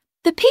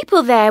 The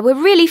people there were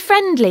really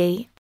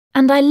friendly,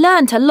 and I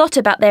learnt a lot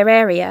about their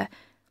area.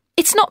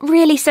 It's not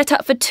really set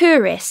up for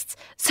tourists,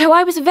 so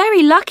I was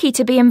very lucky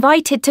to be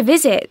invited to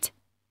visit.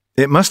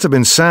 It must have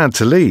been sad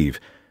to leave.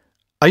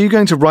 Are you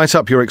going to write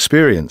up your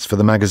experience for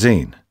the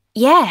magazine?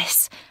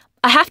 Yes.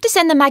 I have to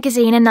send the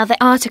magazine another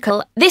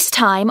article, this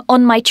time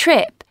on my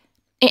trip.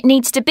 It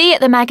needs to be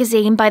at the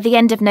magazine by the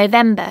end of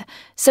November,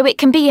 so it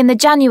can be in the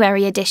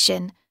January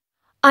edition.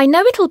 I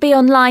know it'll be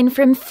online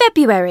from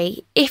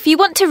February, if you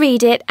want to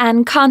read it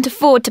and can't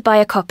afford to buy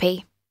a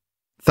copy.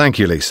 Thank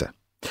you, Lisa.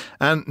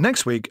 And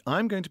next week,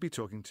 I'm going to be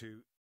talking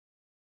to...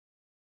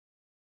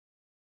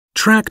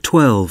 Track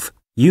 12,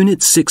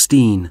 Unit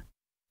 16,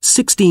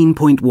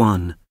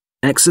 16.1,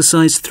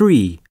 Exercise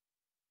 3.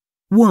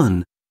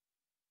 1.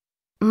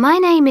 My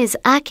name is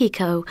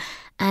Akiko,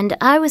 and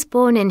I was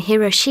born in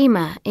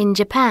Hiroshima, in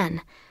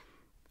Japan.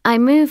 I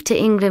moved to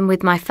England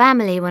with my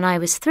family when I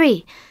was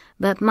 3,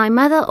 but my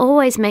mother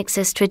always makes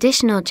us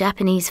traditional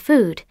Japanese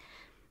food.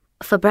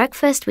 For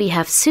breakfast, we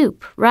have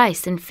soup,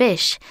 rice, and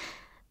fish.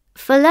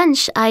 For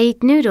lunch, I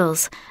eat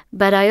noodles,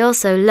 but I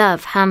also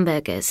love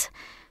hamburgers.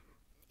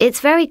 It's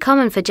very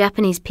common for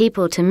Japanese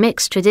people to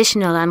mix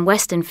traditional and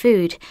Western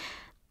food.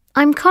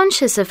 I'm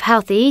conscious of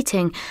healthy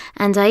eating,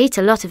 and I eat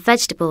a lot of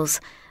vegetables,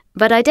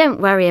 but I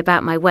don't worry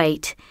about my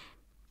weight.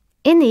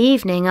 In the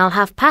evening, I'll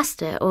have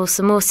pasta or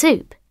some more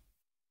soup.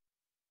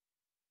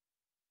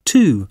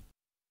 2.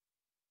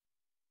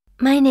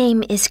 My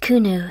name is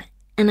Kunu,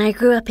 and I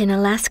grew up in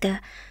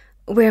Alaska,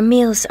 where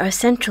meals are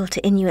central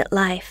to Inuit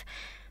life.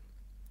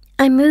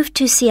 I moved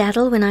to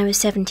Seattle when I was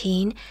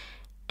 17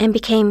 and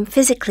became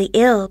physically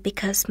ill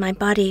because my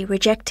body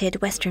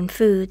rejected Western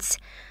foods.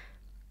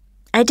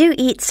 I do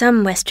eat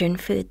some Western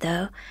food,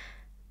 though.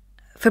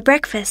 For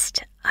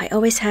breakfast, I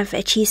always have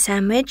a cheese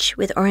sandwich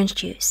with orange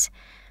juice.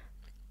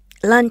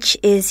 Lunch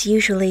is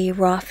usually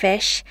raw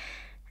fish,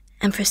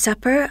 and for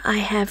supper, I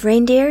have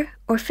reindeer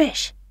or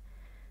fish.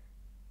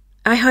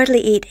 I hardly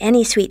eat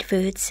any sweet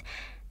foods,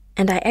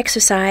 and I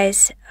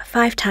exercise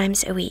 5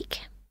 times a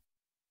week.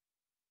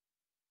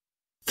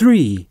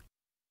 3.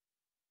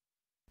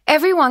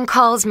 Everyone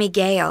calls me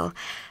Gail.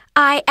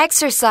 I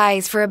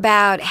exercise for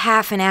about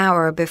half an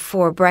hour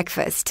before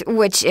breakfast,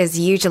 which is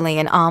usually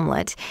an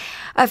omelet.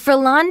 For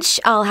lunch,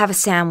 I'll have a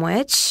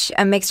sandwich,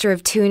 a mixture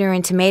of tuna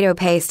and tomato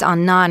paste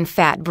on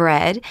non-fat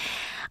bread.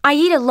 I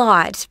eat a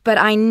lot, but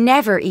I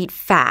never eat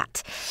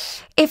fat.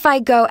 If I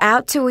go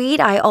out to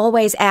eat, I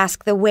always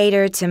ask the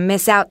waiter to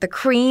miss out the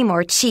cream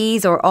or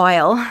cheese or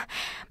oil.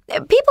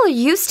 People are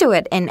used to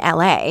it in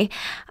LA.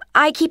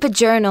 I keep a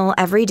journal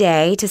every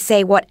day to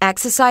say what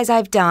exercise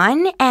I've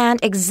done and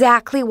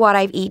exactly what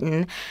I've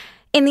eaten.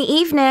 In the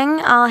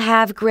evening, I'll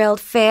have grilled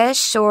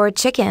fish or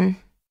chicken.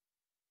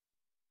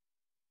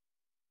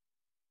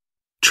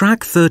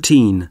 Track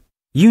 13,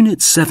 Unit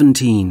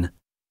 17,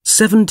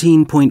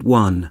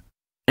 17.1,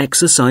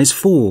 Exercise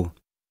 4.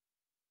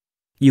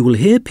 You will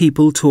hear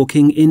people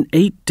talking in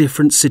 8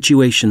 different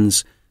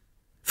situations.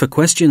 For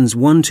questions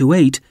 1 to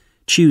 8,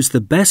 choose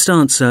the best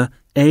answer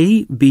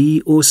A,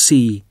 B, or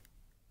C.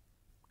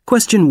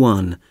 Question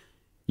 1.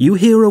 You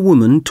hear a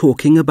woman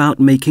talking about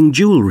making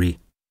jewellery.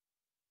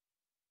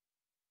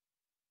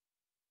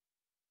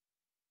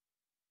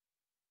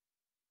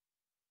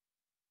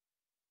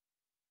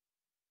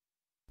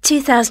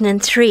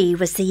 "2003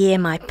 was the year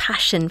my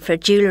passion for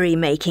jewellery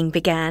making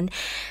began.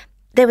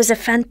 There was a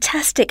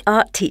fantastic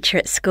art teacher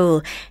at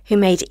school who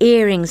made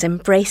earrings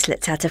and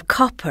bracelets out of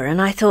copper, and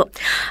I thought,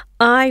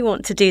 I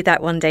want to do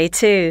that one day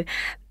too.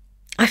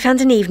 I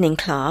found an evening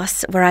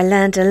class where I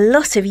learned a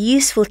lot of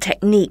useful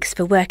techniques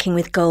for working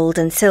with gold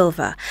and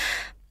silver.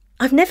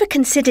 I've never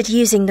considered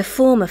using the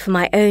former for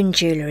my own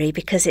jewellery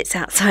because it's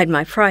outside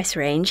my price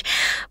range,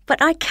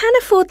 but I can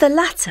afford the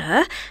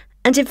latter,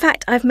 and in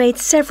fact I've made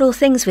several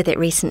things with it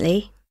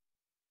recently.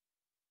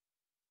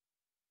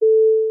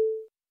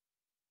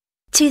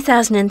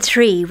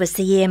 2003 was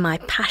the year my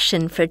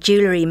passion for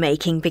jewellery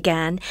making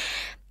began.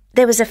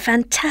 There was a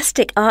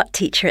fantastic art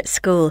teacher at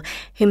school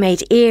who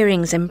made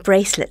earrings and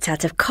bracelets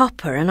out of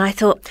copper, and I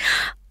thought,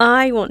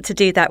 I want to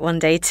do that one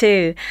day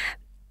too.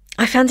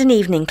 I found an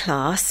evening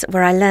class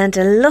where I learned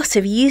a lot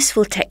of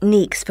useful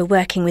techniques for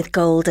working with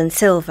gold and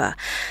silver.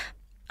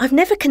 I've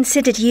never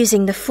considered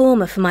using the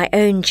former for my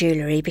own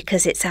jewellery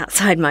because it's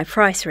outside my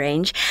price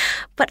range,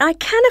 but I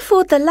can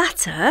afford the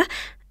latter,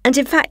 and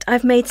in fact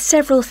I've made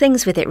several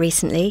things with it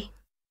recently.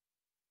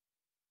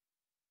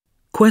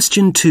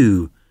 Question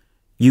 2.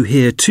 You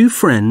hear two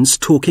friends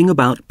talking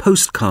about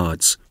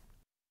postcards.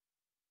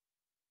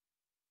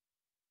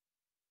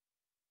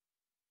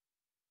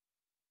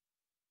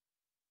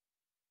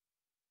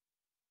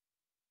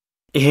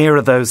 Here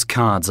are those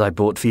cards I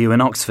bought for you in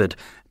Oxford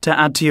to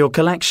add to your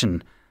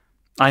collection.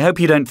 I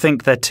hope you don't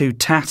think they're too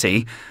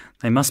tatty.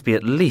 They must be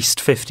at least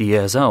 50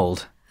 years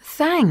old.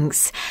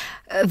 Thanks.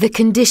 The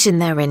condition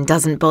they're in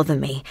doesn't bother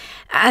me.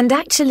 And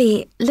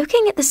actually,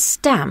 looking at the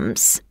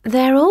stamps,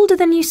 they're older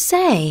than you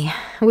say,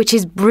 which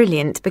is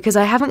brilliant because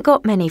I haven't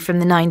got many from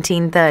the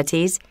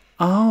 1930s.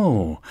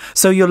 Oh,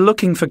 so you're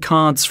looking for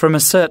cards from a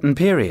certain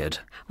period?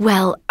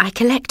 Well, I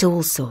collect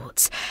all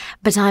sorts,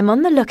 but I'm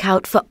on the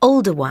lookout for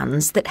older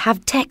ones that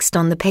have text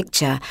on the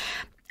picture.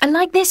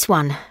 Like this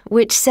one,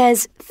 which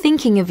says,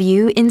 "Thinking of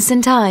you in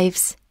St.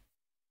 Ives."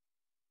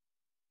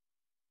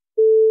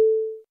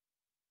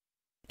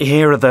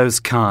 Here are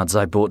those cards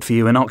I bought for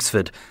you in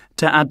Oxford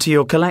to add to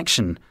your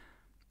collection.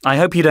 I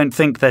hope you don't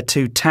think they're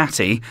too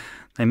tatty.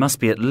 They must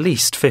be at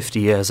least 50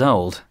 years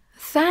old.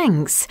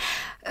 Thanks.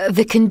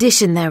 The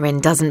condition they're in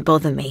doesn't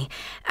bother me.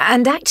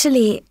 And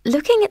actually,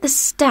 looking at the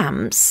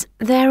stamps,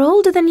 they're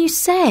older than you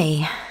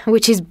say,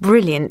 which is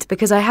brilliant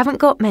because I haven't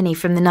got many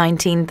from the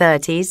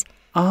 1930s.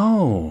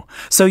 Oh,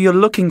 so you're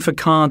looking for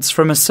cards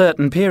from a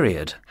certain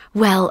period?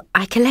 Well,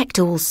 I collect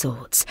all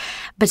sorts,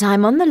 but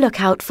I'm on the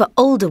lookout for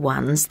older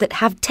ones that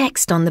have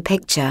text on the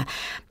picture.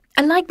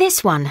 Like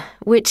this one,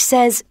 which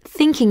says,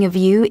 "Thinking of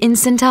you in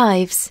St.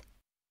 Ives."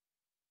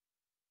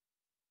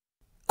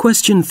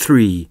 Question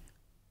 3.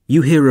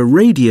 You hear a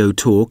radio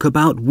talk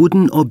about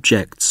wooden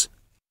objects.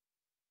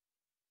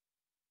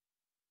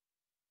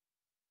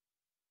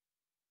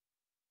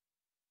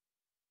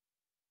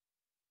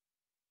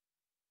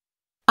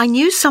 I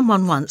knew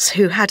someone once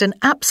who had an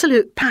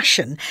absolute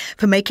passion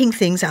for making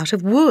things out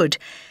of wood.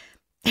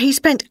 He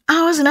spent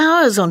hours and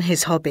hours on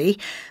his hobby.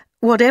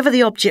 Whatever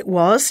the object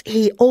was,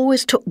 he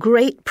always took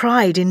great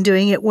pride in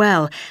doing it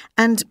well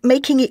and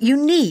making it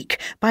unique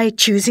by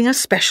choosing a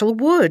special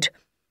wood.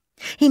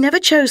 He never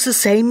chose the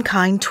same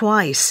kind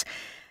twice.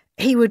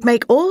 He would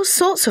make all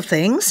sorts of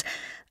things: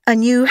 a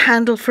new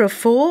handle for a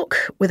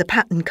fork with a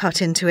pattern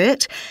cut into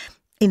it,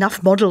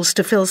 enough models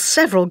to fill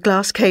several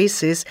glass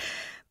cases.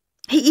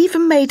 He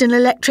even made an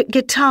electric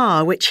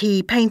guitar which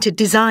he painted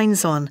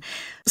designs on,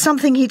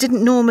 something he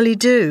didn't normally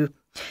do.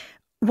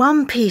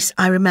 One piece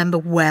I remember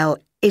well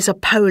is a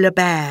polar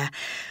bear.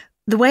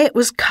 The way it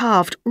was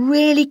carved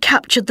really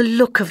captured the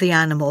look of the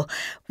animal,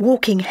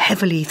 walking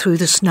heavily through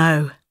the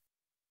snow.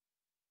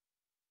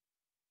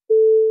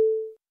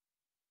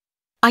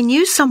 I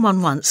knew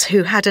someone once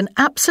who had an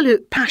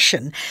absolute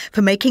passion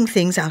for making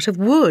things out of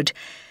wood.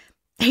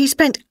 He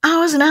spent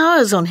hours and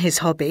hours on his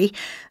hobby.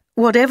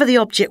 Whatever the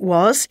object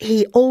was,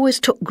 he always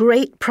took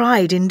great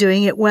pride in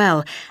doing it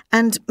well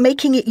and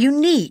making it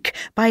unique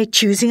by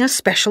choosing a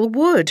special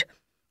wood.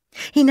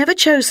 He never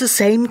chose the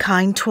same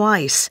kind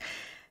twice.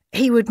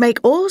 He would make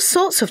all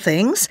sorts of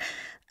things: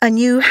 a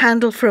new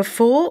handle for a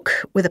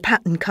fork with a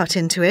pattern cut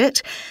into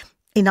it,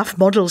 enough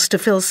models to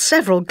fill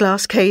several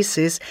glass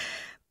cases.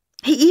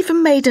 He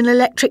even made an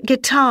electric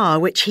guitar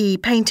which he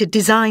painted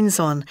designs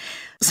on,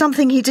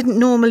 something he didn't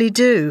normally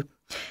do.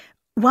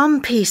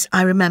 One piece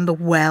I remember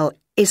well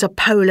is a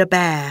polar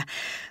bear.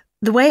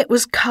 The way it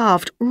was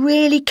carved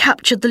really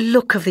captured the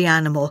look of the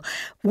animal,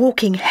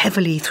 walking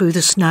heavily through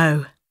the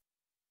snow.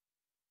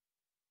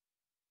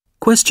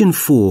 Question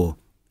 4.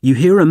 You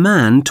hear a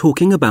man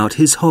talking about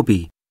his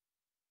hobby.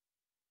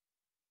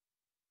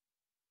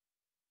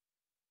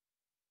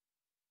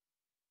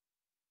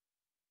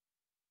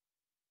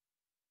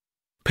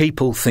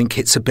 People think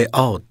it's a bit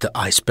odd that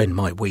I spend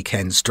my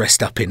weekends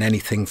dressed up in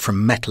anything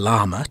from metal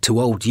armour to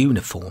old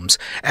uniforms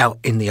out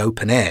in the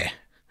open air.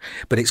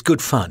 But it's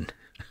good fun.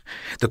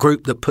 The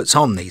group that puts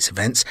on these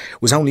events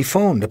was only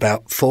formed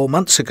about 4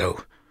 months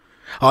ago.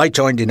 I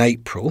joined in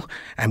April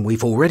and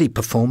we've already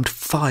performed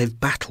 5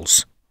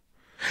 battles.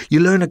 You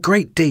learn a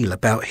great deal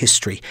about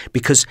history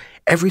because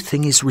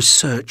everything is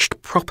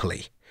researched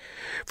properly,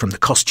 from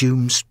the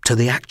costumes to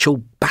the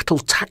actual battle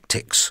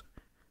tactics.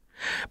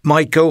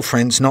 My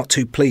girlfriend's not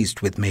too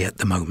pleased with me at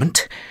the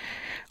moment.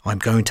 I'm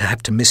going to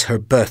have to miss her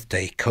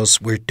birthday 'cause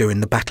we're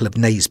doing the Battle of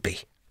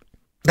Naseby.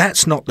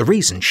 That's not the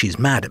reason she's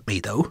mad at me,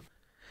 though.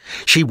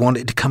 She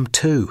wanted to come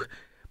too,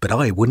 but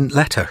I wouldn't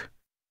let her.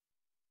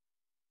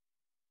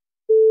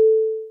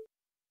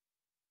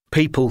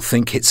 People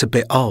think it's a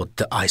bit odd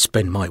that I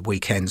spend my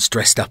weekends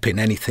dressed up in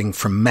anything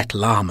from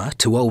metal armour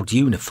to old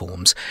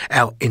uniforms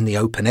out in the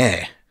open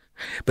air.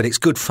 But it's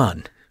good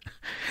fun.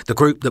 The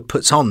group that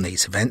puts on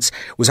these events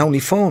was only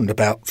formed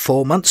about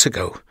 4 months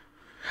ago.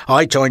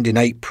 I joined in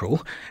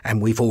April,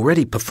 and we've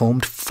already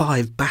performed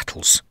 5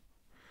 battles.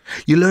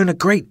 You learn a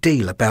great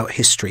deal about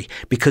history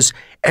because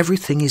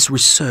everything is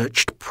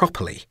researched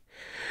properly,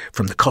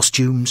 from the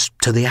costumes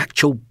to the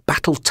actual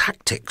battle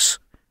tactics.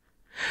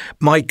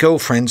 My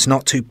girlfriend's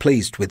not too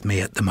pleased with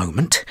me at the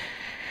moment.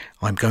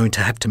 I'm going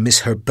to have to miss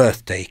her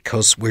birthday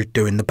 'cause we're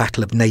doing the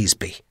Battle of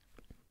Naseby.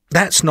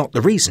 That's not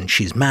the reason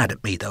she's mad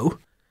at me, though.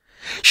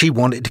 She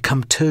wanted to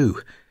come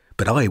too,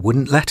 but I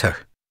wouldn't let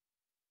her.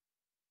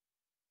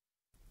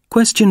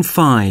 Question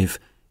 5.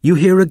 You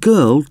hear a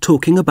girl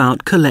talking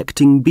about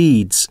collecting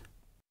beads.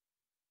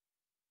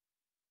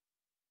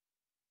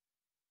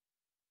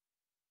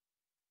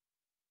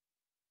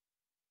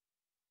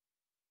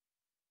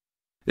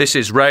 This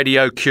is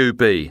Radio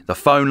QB. The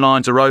phone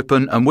lines are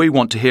open and we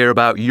want to hear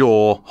about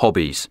your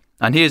hobbies.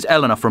 And here's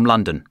Eleanor from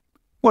London.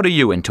 What are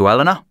you into,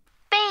 Eleanor?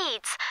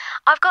 Beads.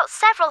 I've got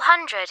several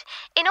hundred,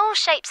 in all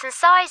shapes and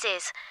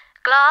sizes.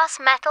 Glass,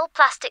 metal,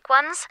 plastic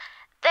ones.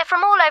 They're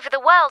from all over the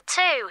world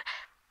too.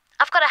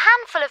 I've got a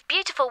handful of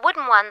beautiful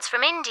wooden ones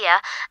from India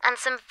and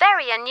some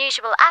very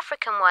unusual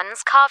African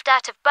ones carved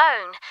out of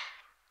bone.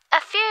 A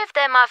few of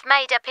them I've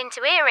made up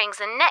into earrings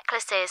and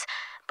necklaces,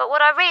 but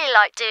what I really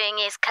like doing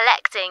is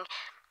collecting,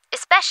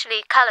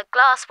 especially coloured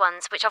glass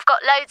ones, which I've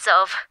got loads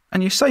of.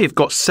 And you say you've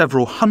got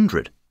several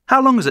hundred.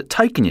 How long has it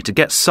taken you to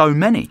get so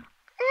many?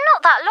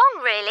 Not that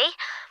long, really.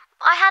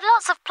 I had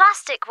lots of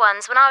plastic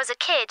ones when I was a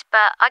kid,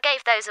 but I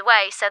gave those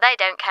away, so they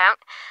don't count.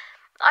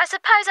 I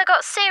suppose I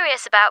got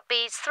serious about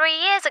beads 3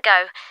 years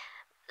ago.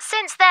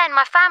 Since then,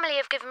 my family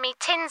have given me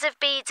tins of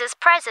beads as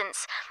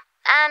presents,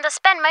 and I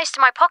spend most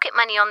of my pocket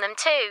money on them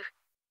too.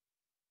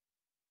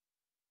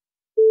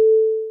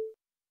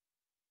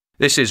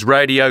 This is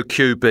Radio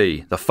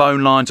QB. The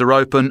phone lines are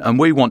open and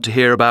we want to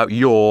hear about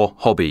your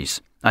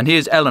hobbies. And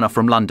here's Eleanor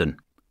from London.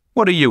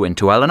 What are you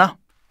into, Eleanor?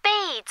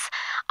 Beads.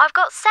 I've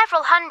got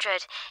several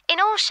hundred, in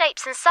all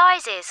shapes and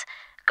sizes.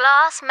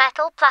 Glass,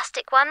 metal,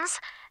 plastic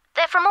ones.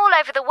 They're from all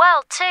over the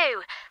world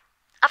too.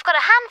 I've got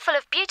a handful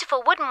of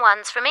beautiful wooden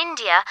ones from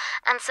India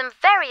and some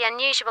very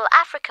unusual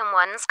African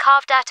ones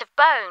carved out of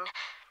bone.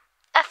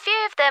 A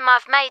few of them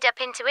I've made up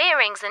into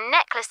earrings and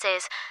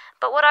necklaces,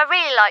 but what I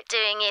really like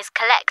doing is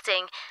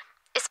collecting,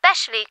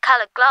 especially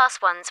coloured glass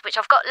ones, which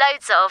I've got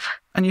loads of.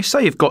 And you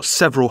say you've got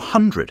several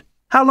hundred.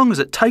 How long has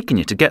it taken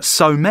you to get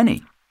so many?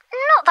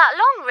 Not that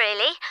long,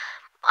 really.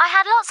 I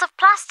had lots of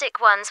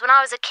plastic ones when I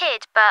was a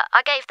kid, but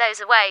I gave those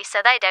away, so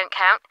they don't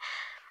count.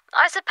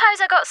 I suppose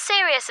I got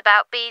serious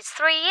about beads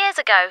 3 years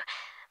ago.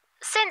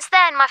 Since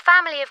then, my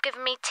family have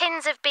given me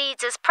tins of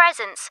beads as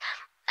presents,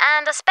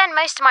 and I spend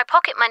most of my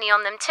pocket money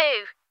on them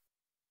too.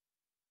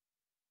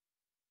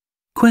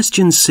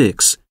 Question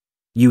 6.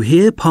 You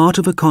hear part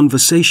of a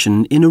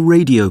conversation in a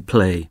radio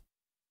play.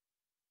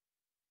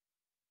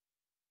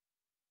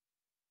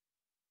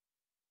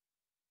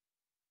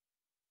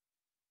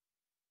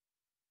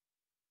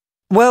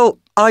 Well,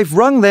 I've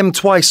rung them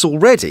twice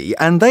already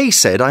and they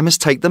said I must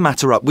take the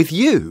matter up with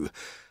you.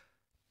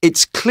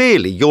 It's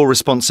clearly your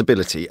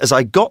responsibility as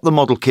I got the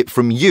model kit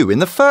from you in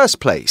the first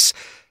place.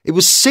 It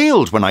was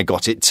sealed when I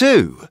got it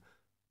too.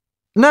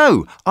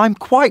 No, I'm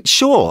quite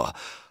sure.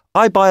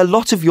 I buy a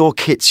lot of your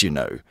kits, you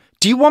know.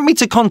 Do you want me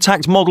to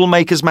contact Model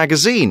Makers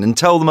magazine and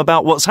tell them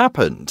about what's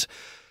happened?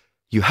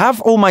 You have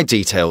all my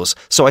details,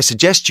 so I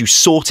suggest you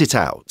sort it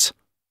out.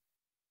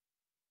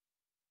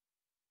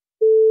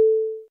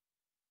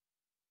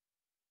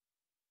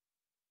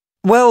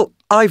 Well,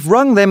 I've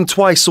rung them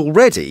twice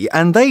already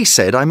and they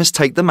said I must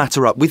take the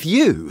matter up with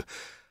you.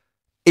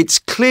 It's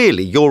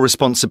clearly your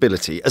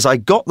responsibility as I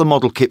got the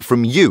model kit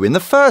from you in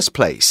the first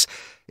place.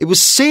 It was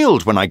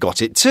sealed when I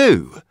got it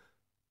too.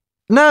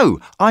 No,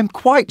 I'm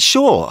quite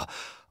sure.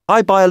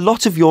 I buy a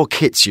lot of your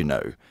kits, you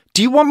know.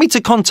 Do you want me to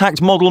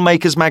contact Model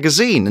Makers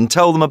magazine and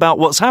tell them about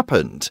what's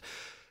happened?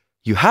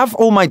 You have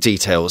all my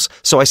details,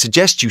 so I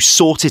suggest you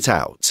sort it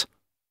out.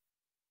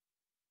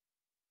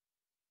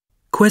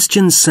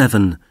 Question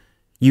 7.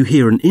 You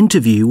hear an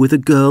interview with a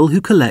girl who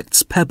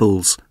collects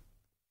pebbles.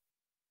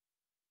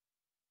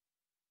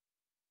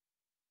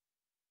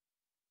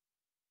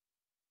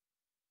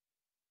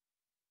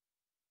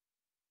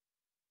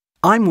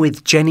 I'm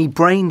with Jenny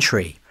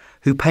Braintree,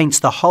 who paints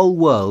the whole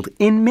world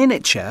in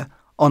miniature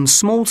on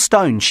small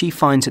stones she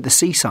finds at the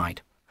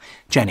seaside.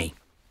 Jenny,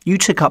 you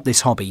took up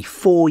this hobby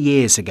 4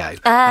 years ago.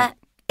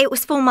 It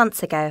was 4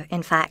 months ago,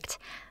 in fact.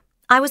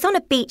 I was on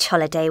a beach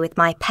holiday with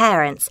my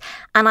parents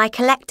and I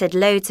collected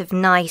loads of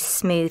nice,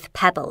 smooth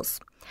pebbles.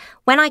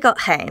 When I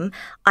got home,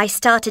 I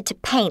started to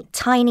paint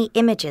tiny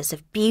images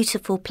of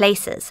beautiful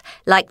places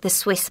like the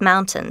Swiss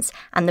mountains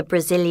and the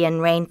Brazilian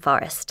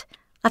rainforest.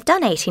 I've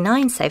done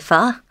 89 so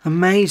far.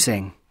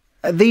 Amazing.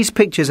 These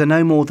pictures are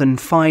no more than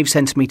 5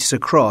 centimetres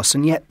across,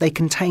 and yet they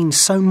contain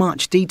so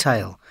much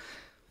detail.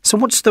 So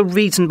what's the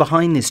reason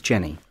behind this,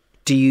 Jenny?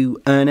 Do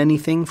you earn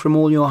anything from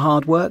all your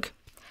hard work?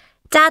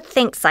 Dad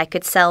thinks I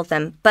could sell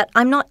them, but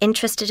I'm not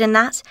interested in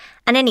that.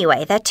 And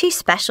anyway, they're too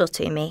special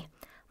to me.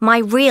 My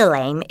real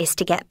aim is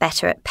to get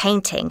better at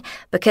painting,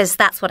 because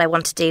that's what I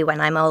want to do when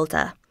I'm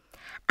older.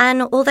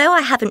 And although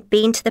I haven't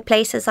been to the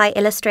places I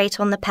illustrate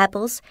on the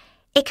pebbles,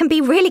 it can be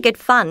really good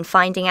fun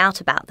finding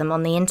out about them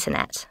on the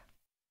internet.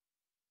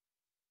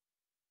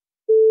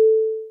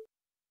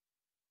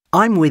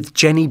 I'm with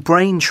Jenny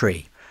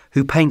Braintree,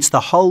 who paints the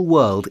whole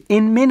world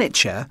in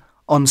miniature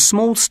on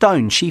small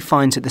stones she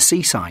finds at the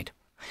seaside.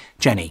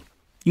 Jenny,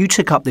 you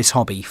took up this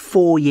hobby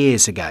 4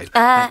 years ago.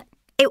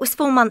 It was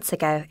 4 months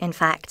ago, in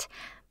fact.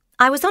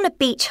 I was on a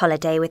beach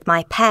holiday with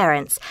my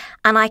parents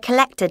and I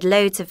collected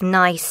loads of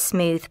nice,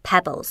 smooth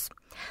pebbles.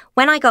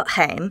 When I got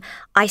home,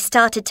 I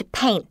started to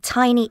paint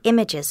tiny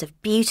images of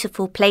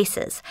beautiful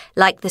places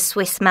like the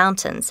Swiss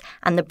mountains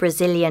and the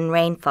Brazilian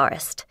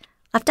rainforest.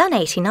 I've done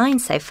 89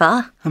 so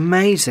far.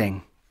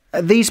 Amazing.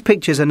 These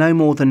pictures are no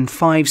more than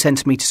 5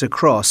 centimetres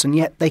across, and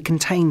yet they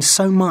contain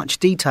so much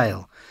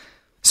detail.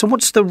 So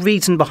what's the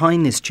reason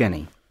behind this,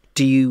 Jenny?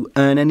 Do you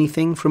earn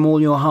anything from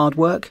all your hard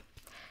work?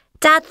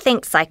 Dad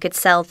thinks I could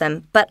sell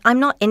them, but I'm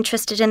not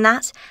interested in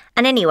that.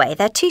 And anyway,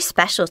 they're too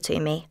special to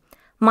me.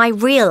 My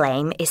real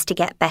aim is to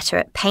get better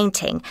at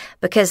painting,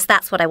 because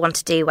that's what I want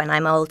to do when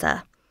I'm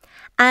older.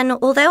 And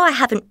although I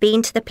haven't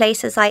been to the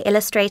places I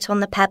illustrate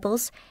on the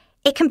pebbles,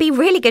 it can be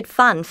really good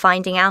fun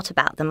finding out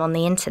about them on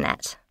the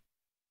internet.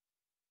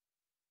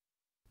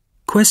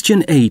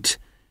 Question 8.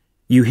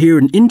 You hear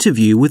an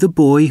interview with a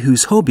boy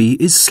whose hobby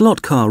is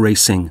slot car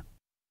racing.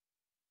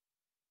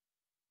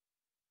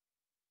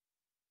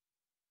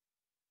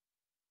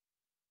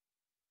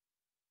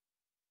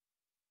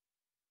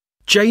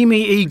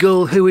 Jamie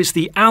Eagle, who is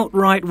the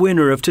outright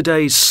winner of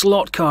today's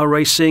slot car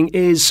racing,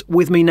 is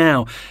with me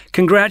now.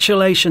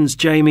 Congratulations,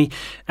 Jamie.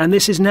 And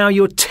this is now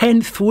your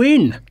 10th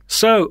win.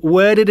 So,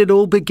 where did it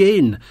all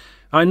begin?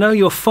 I know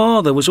your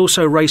father was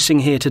also racing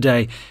here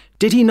today.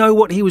 Did he know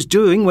what he was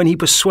doing when he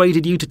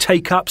persuaded you to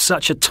take up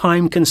such a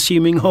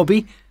time-consuming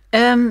hobby?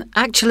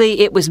 Actually,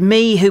 it was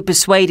me who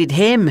persuaded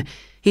him.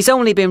 He's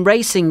only been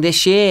racing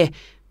this year.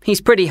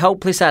 He's pretty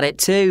hopeless at it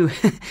too.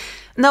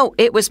 No,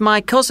 it was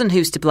my cousin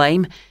who's to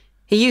blame.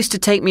 He used to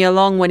take me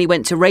along when he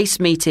went to race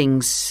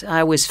meetings.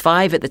 I was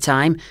 5 at the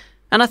time,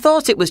 and I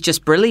thought it was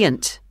just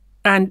brilliant.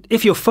 And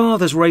if your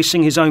father's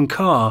racing his own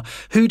car,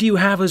 who do you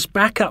have as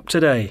backup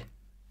today?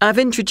 I've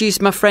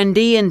introduced my friend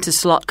Ian to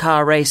slot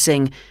car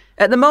racing.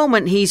 At the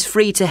moment, he's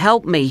free to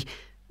help me,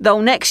 though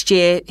next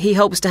year he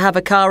hopes to have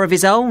a car of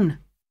his own.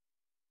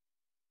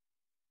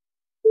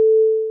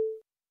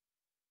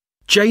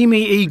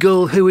 Jamie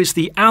Eagle, who is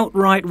the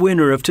outright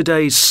winner of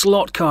today's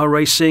slot car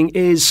racing,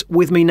 is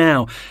with me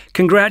now.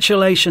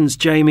 Congratulations,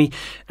 Jamie.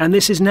 And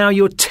this is now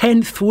your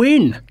 10th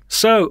win.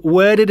 So,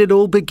 where did it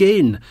all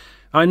begin?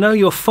 I know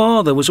your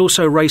father was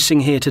also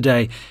racing here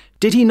today.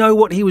 Did he know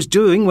what he was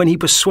doing when he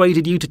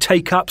persuaded you to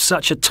take up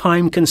such a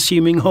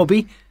time-consuming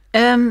hobby?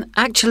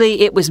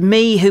 Actually, it was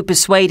me who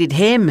persuaded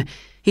him.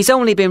 He's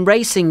only been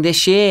racing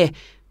this year.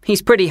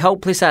 He's pretty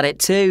hopeless at it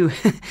too.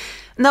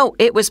 No,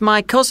 it was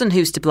my cousin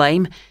who's to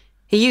blame.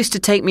 He used to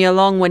take me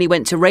along when he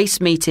went to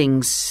race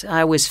meetings.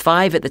 I was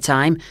 5 at the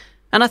time,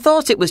 and I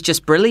thought it was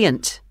just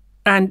brilliant.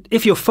 And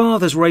if your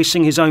father's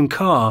racing his own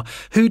car,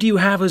 who do you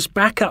have as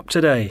backup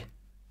today?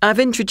 I've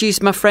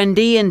introduced my friend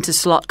Ian to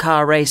slot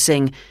car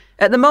racing.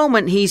 At the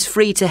moment, he's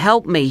free to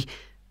help me,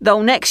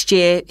 though next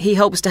year he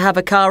hopes to have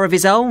a car of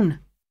his own.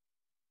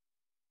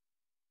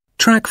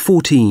 Track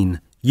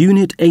 14,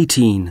 Unit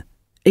 18,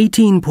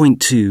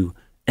 18.2,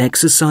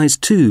 Exercise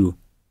 2.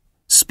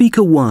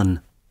 Speaker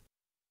 1.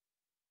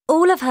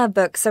 All of her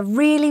books are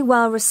really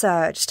well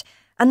researched,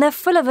 and they're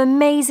full of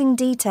amazing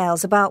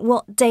details about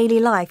what daily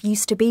life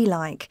used to be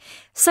like,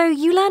 so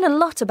you learn a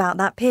lot about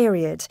that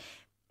period.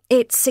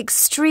 It's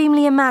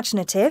extremely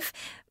imaginative,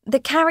 the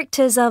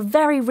characters are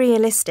very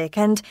realistic,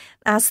 and,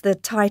 as the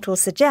title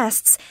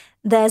suggests,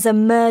 there's a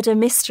murder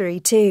mystery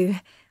too.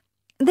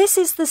 This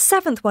is the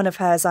 7th one of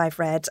hers I've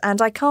read,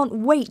 and I can't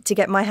wait to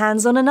get my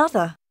hands on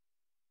another.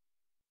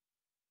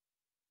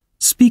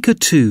 Speaker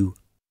 2.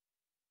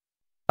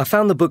 I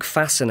found the book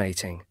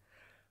fascinating,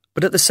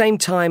 but at the same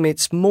time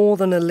it's more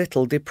than a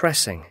little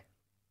depressing.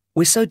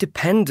 We're so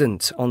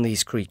dependent on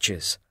these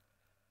creatures.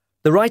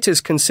 The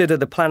writers consider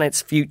the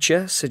planet's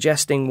future,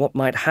 suggesting what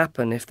might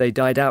happen if they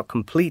died out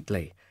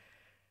completely.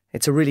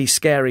 It's a really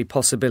scary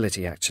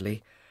possibility,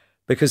 actually,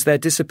 because their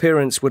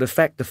disappearance would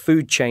affect the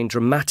food chain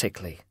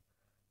dramatically.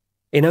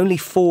 In only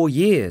 4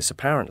 years,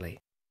 apparently.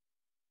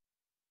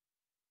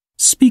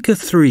 Speaker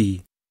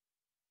 3.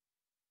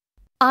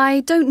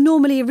 I don't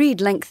normally read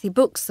lengthy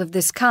books of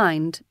this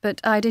kind, but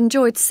I'd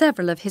enjoyed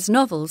several of his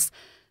novels,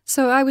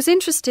 so I was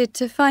interested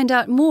to find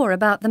out more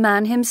about the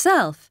man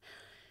himself.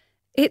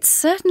 It's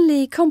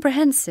certainly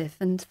comprehensive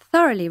and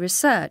thoroughly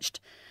researched,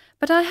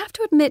 but I have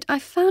to admit I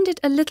found it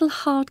a little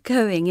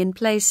hard-going in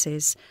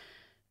places.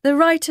 The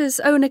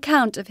writer's own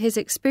account of his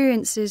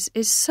experiences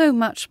is so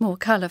much more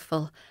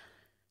colourful.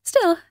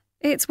 Still,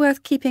 it's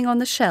worth keeping on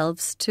the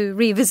shelves to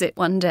revisit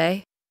one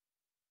day.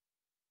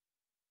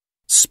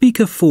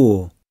 Speaker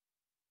 4.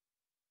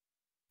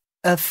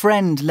 A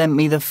friend lent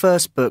me the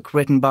first book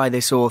written by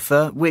this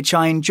author, which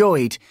I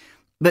enjoyed,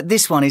 but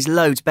this one is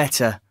loads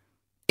better.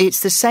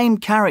 It's the same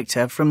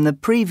character from the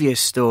previous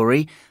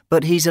story,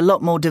 but he's a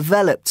lot more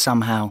developed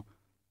somehow.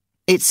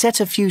 It's set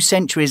a few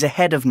centuries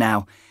ahead of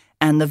now,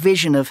 and the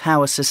vision of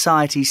how a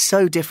society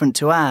so different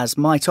to ours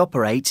might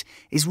operate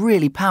is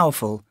really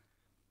powerful.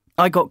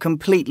 I got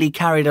completely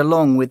carried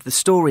along with the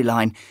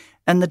storyline,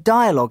 and the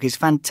dialogue is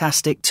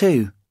fantastic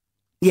too.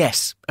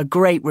 Yes, a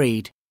great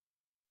read.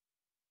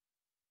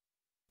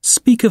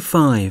 Speaker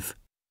 5.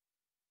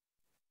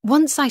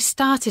 Once I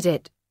started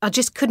it, I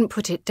just couldn't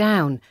put it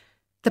down.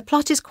 The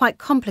plot is quite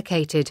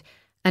complicated,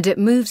 and it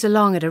moves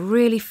along at a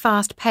really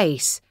fast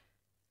pace.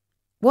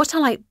 What I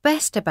like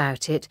best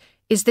about it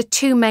is the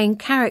two main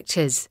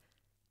characters.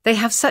 They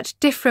have such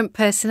different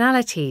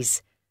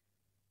personalities.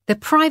 The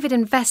private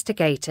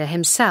investigator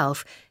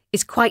himself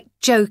is quite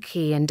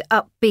jokey and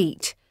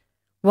upbeat,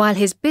 while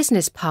his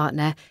business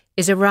partner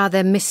is a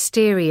rather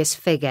mysterious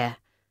figure.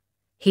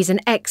 He's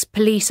an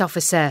ex-police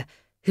officer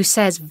who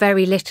says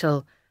very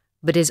little,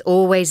 but is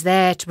always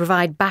there to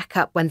provide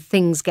backup when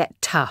things get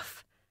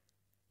tough.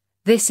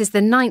 This is the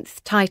 9th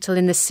title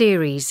in the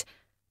series,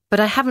 but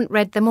I haven't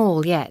read them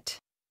all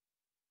yet.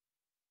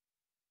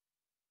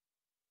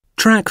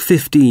 Track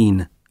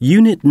 15,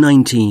 Unit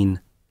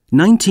 19,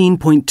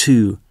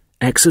 19.2,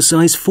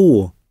 Exercise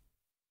 4.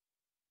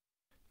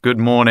 Good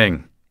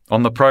morning.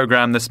 On the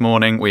programme this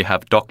morning we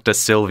have Dr.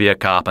 Sylvia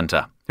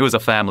Carpenter, who is a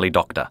family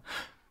doctor.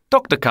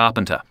 Dr.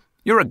 Carpenter,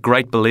 you're a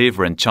great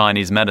believer in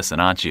Chinese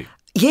medicine, aren't you?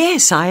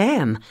 Yes, I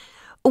am.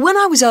 When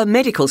I was a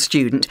medical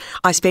student,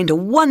 I spent a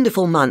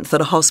wonderful month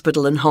at a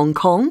hospital in Hong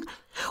Kong,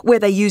 where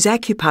they use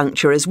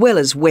acupuncture as well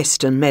as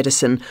Western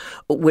medicine,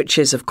 which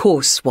is, of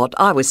course, what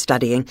I was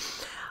studying.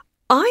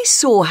 I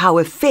saw how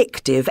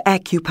effective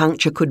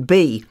acupuncture could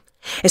be,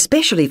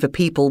 especially for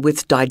people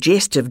with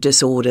digestive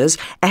disorders,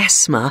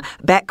 asthma,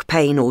 back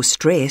pain or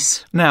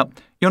stress. Now,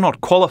 you're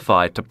not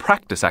qualified to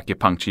practice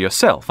acupuncture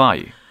yourself, are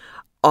you?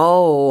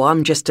 Oh,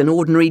 I'm just an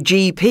ordinary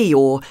GP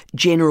or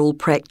general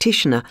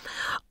practitioner.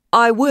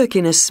 I work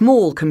in a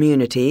small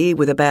community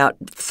with about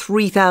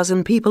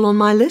 3,000 people on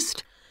my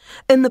list.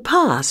 In the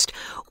past,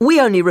 we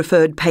only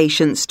referred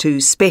patients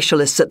to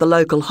specialists at the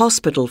local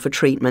hospital for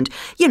treatment,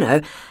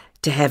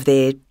 to have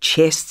their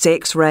chests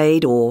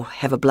x-rayed or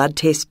have a blood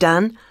test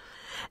done.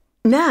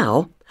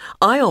 Now,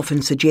 I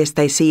often suggest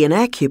they see an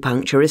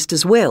acupuncturist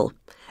as well,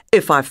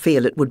 if I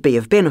feel it would be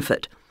of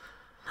benefit.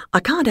 I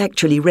can't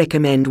actually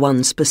recommend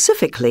one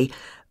specifically,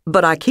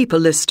 but I keep a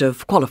list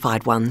of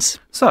qualified ones.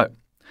 So,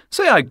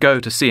 say I go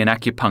to see an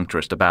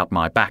acupuncturist about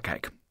my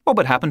backache. What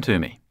would happen to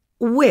me?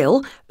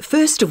 Well,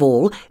 first of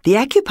all, the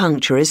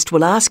acupuncturist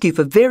will ask you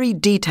for very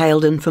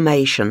detailed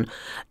information,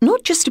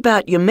 not just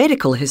about your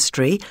medical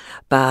history,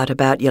 but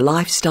about your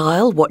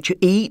lifestyle, what you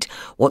eat,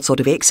 what sort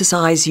of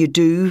exercise you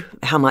do,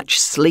 how much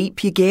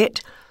sleep you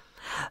get.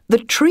 The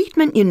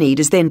treatment you need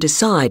is then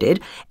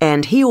decided,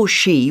 and he or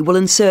she will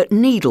insert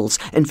needles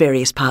in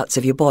various parts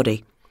of your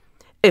body.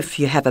 If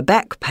you have a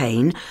back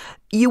pain,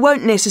 you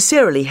won't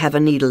necessarily have a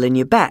needle in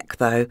your back,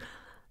 though.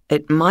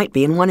 It might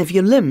be in one of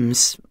your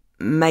limbs,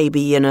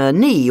 maybe in a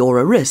knee or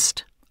a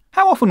wrist.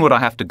 How often would I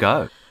have to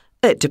go?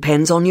 It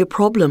depends on your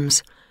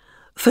problems.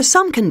 For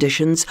some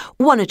conditions,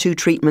 1 or 2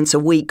 treatments a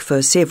week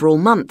for several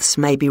months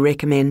may be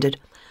recommended.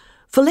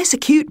 For less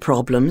acute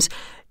problems,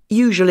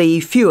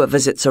 usually fewer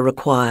visits are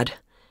required.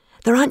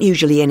 There aren't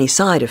usually any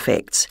side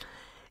effects.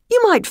 You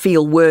might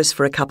feel worse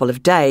for a couple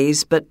of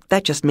days, but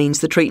that just means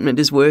the treatment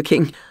is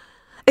working.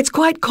 It's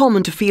quite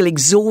common to feel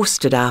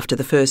exhausted after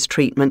the first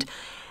treatment,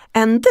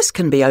 and this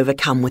can be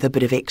overcome with a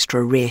bit of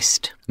extra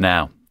rest.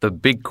 Now, the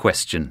big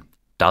question,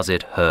 does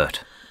it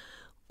hurt?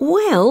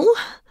 Well,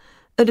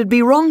 it'd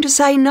be wrong to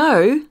say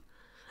no.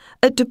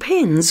 It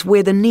depends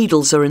where the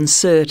needles are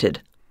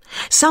inserted.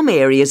 Some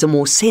areas are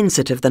more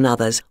sensitive than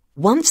others.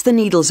 Once the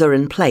needles are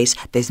in place,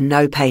 there's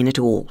no pain at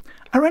all.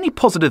 Are any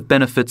positive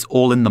benefits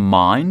all in the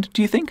mind,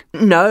 do you think?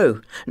 No,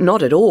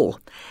 not at all.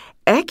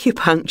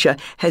 Acupuncture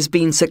has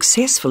been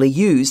successfully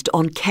used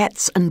on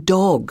cats and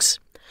dogs.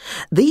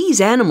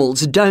 These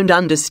animals don't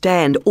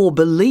understand or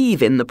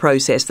believe in the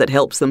process that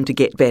helps them to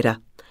get better.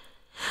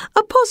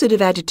 A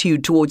positive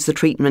attitude towards the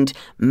treatment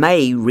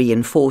may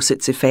reinforce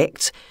its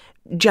effects,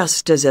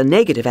 just as a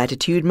negative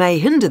attitude may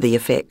hinder the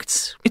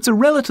effects. It's a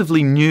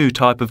relatively new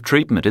type of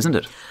treatment, isn't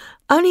it?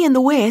 Only in the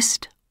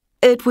West.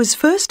 It was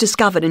first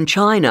discovered in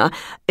China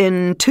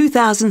in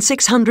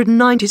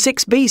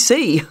 2696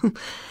 BC.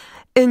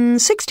 In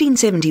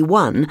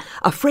 1671,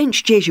 a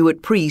French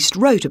Jesuit priest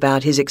wrote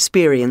about his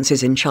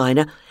experiences in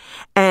China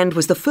and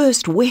was the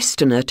first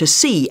Westerner to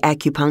see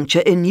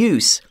acupuncture in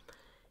use.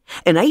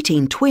 In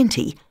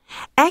 1820,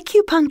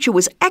 acupuncture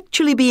was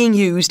actually being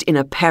used in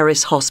a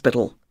Paris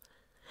hospital.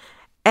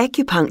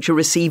 Acupuncture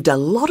received a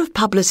lot of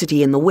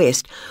publicity in the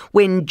West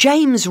when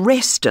James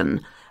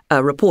Reston,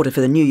 a reporter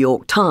for the New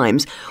York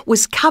Times,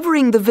 was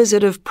covering the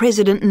visit of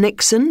President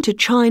Nixon to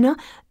China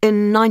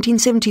in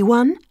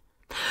 1971.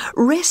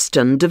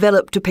 Reston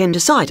developed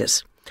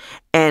appendicitis,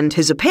 and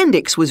his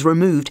appendix was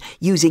removed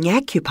using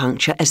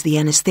acupuncture as the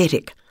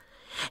anaesthetic.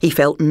 He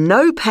felt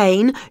no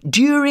pain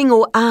during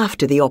or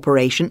after the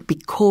operation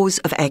because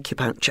of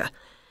acupuncture.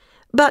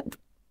 But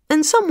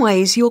in some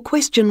ways your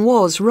question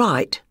was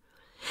right.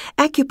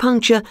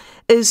 Acupuncture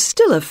is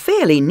still a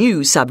fairly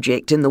new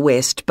subject in the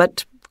West,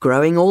 but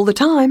growing all the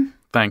time.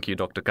 Thank you,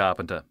 Dr.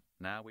 Carpenter.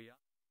 Now we are...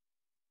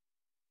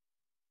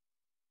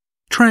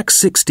 Track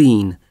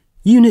 16,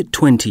 Unit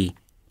 20,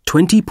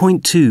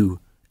 20.2,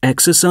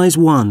 Exercise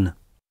 1.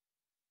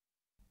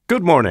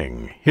 Good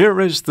morning.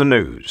 Here is the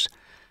news.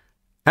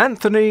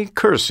 Anthony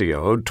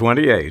Curcio,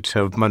 28,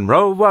 of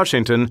Monroe,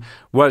 Washington,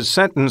 was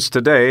sentenced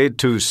today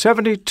to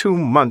 72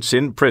 months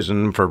in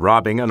prison for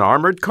robbing an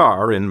armored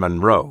car in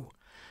Monroe.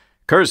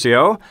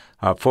 Curcio,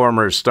 a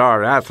former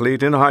star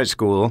athlete in high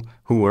school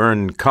who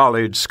earned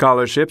college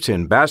scholarships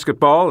in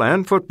basketball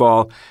and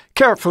football,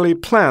 carefully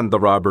planned the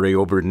robbery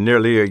over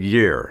nearly a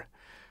year.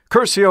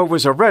 Curcio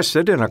was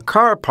arrested in a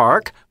car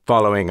park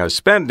following a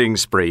spending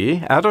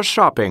spree at a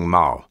shopping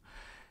mall.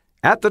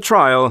 At the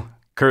trial,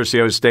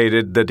 Curcio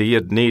stated that he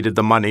had needed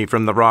the money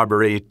from the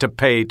robbery to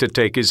pay to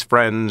take his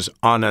friends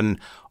on an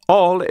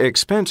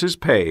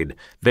all-expenses-paid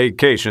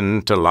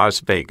vacation to Las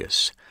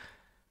Vegas.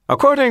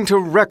 According to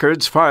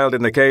records filed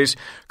in the case,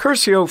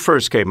 Curcio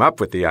first came up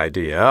with the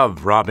idea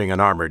of robbing an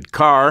armored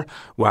car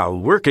while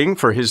working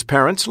for his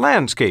parents'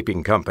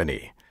 landscaping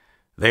company.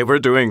 They were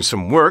doing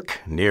some work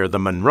near the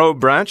Monroe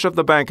branch of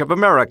the Bank of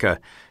America,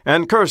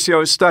 and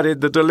Curcio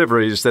studied the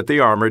deliveries that the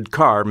armored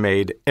car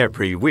made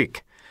every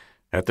week.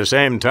 At the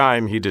same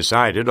time, he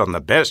decided on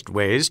the best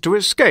ways to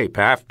escape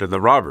after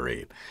the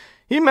robbery.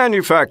 He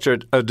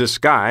manufactured a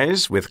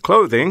disguise with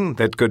clothing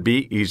that could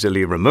be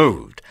easily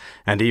removed,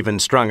 and even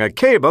strung a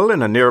cable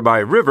in a nearby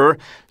river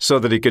so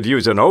that he could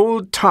use an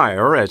old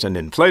tire as an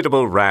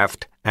inflatable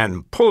raft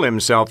and pull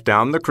himself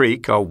down the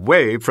creek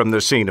away from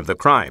the scene of the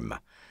crime.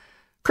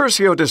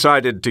 Curcio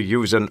decided to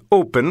use an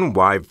open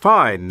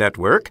Wi-Fi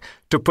network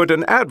to put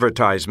an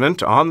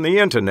advertisement on the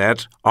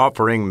Internet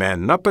offering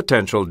men a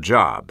potential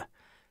job.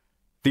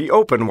 The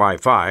open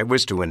Wi-Fi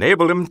was to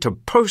enable him to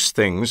post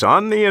things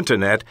on the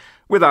Internet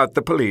without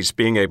the police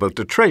being able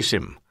to trace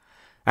him.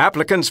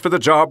 Applicants for the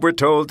job were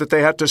told that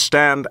they had to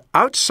stand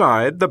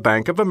outside the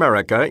Bank of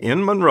America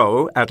in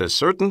Monroe at a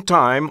certain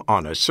time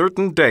on a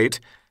certain date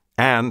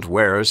and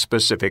wear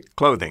specific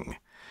clothing.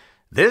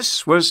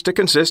 This was to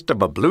consist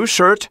of a blue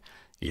shirt,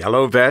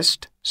 yellow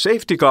vest,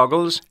 safety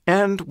goggles,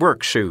 and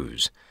work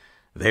shoes.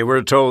 They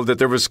were told that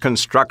there was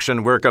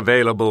construction work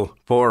available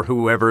for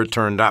whoever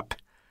turned up.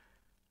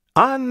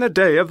 On the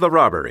day of the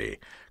robbery,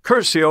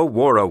 Curcio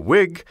wore a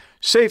wig,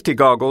 safety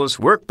goggles,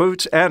 work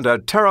boots, and a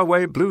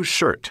tearaway blue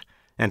shirt,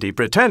 and he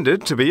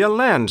pretended to be a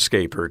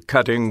landscaper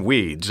cutting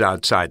weeds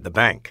outside the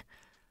bank.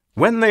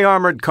 When the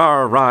armored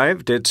car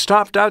arrived, it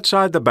stopped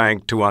outside the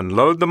bank to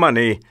unload the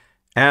money,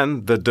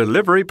 and the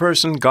delivery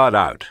person got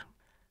out.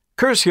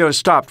 Curcio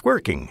stopped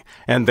working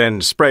and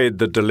then sprayed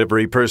the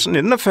delivery person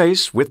in the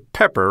face with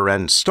pepper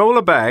and stole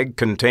a bag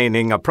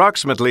containing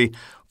approximately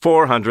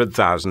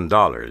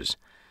 $400,000.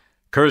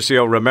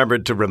 Curcio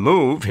remembered to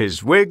remove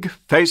his wig,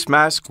 face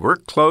mask,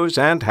 work clothes,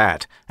 and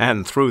hat,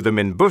 and threw them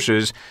in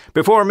bushes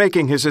before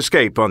making his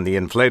escape on the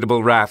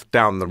inflatable raft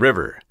down the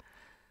river.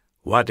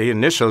 What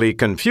initially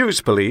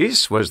confused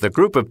police was the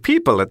group of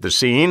people at the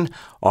scene,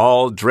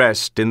 all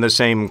dressed in the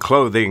same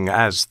clothing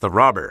as the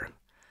robber.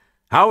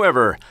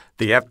 However,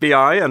 the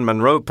FBI and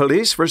Monroe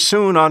police were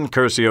soon on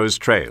Curcio's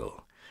trail.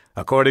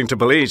 According to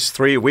police,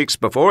 3 weeks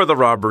before the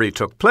robbery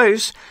took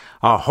place,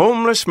 a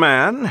homeless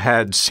man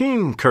had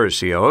seen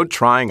Curcio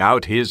trying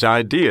out his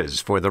ideas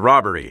for the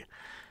robbery.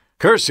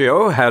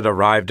 Curcio had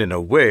arrived in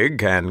a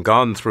wig and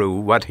gone through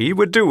what he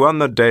would do on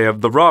the day of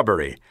the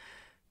robbery.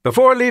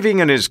 Before leaving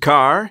in his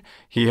car,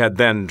 he had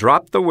then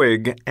dropped the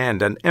wig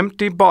and an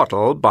empty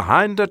bottle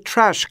behind a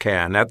trash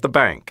can at the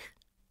bank.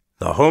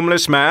 The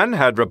homeless man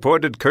had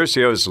reported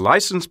Curcio's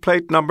license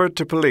plate number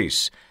to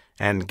police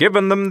and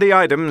given them the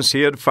items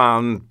he had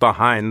found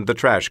behind the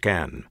trash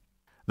can.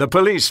 The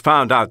police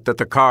found out that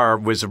the car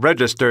was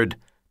registered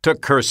to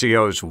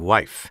Curcio's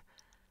wife.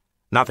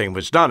 Nothing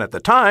was done at the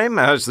time,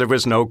 as there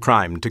was no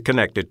crime to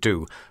connect it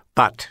to,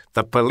 but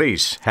the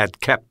police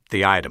had kept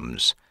the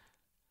items.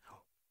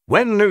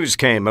 When news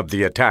came of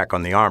the attack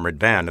on the armored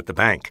van at the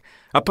bank,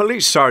 a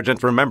police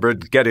sergeant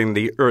remembered getting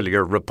the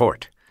earlier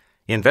report.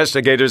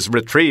 Investigators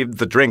retrieved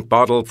the drink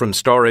bottle from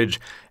storage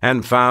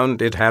and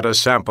found it had a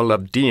sample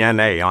of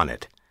DNA on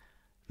it.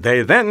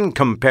 They then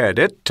compared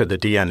it to the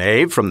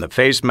DNA from the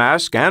face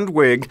mask and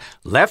wig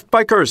left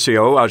by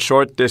Curcio a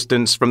short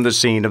distance from the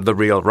scene of the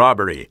real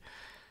robbery.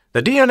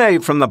 The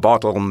DNA from the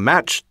bottle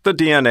matched the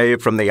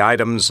DNA from the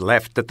items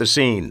left at the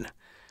scene.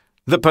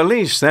 The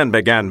police then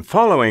began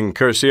following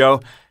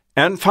Curcio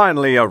and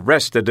finally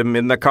arrested him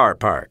in the car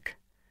park.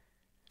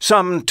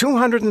 Some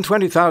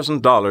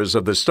 $220,000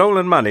 of the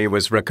stolen money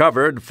was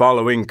recovered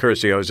following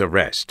Curcio's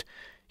arrest.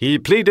 He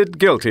pleaded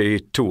guilty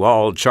to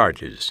all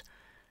charges.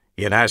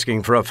 In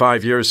asking for a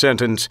 5-year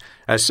sentence,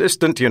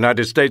 Assistant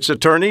United States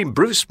Attorney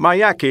Bruce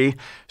Mayaki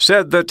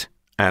said that,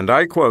 and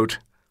I quote,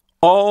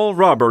 "All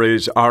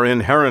robberies are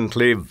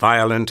inherently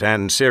violent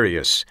and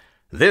serious.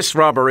 This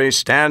robbery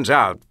stands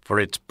out for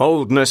its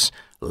boldness,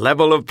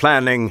 level of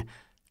planning,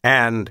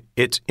 and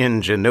its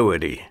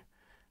ingenuity.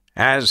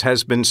 As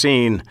has been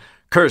seen,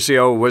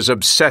 Curcio was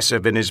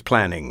obsessive in his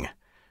planning.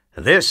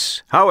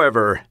 This,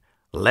 however,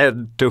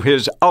 led to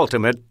his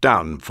ultimate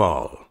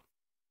downfall."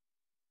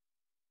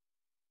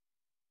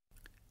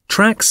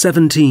 Track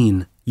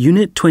 17,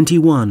 Unit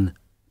 21,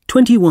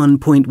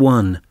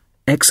 21.1,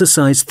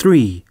 Exercise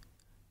 3,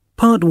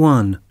 Part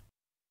 1.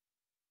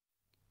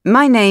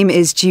 My name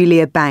is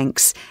Julia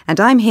Banks, and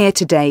I'm here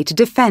today to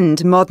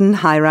defend modern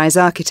high-rise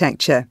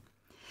architecture.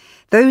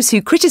 Those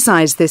who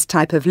criticise this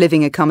type of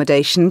living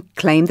accommodation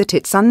claim that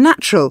it's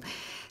unnatural.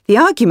 The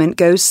argument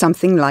goes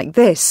something like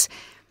this.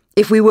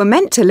 If we were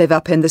meant to live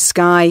up in the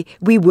sky,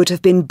 we would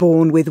have been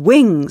born with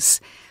wings.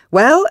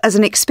 Well, as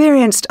an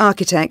experienced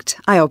architect,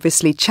 I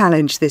obviously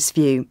challenge this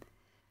view.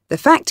 The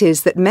fact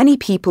is that many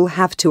people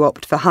have to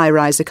opt for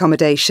high-rise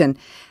accommodation,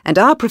 and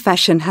our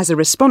profession has a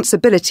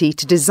responsibility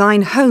to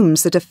design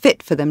homes that are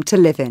fit for them to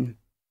live in.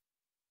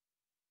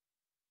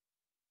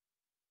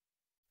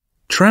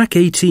 Track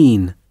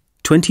 18,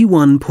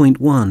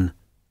 21.1,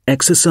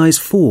 Exercise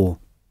 4,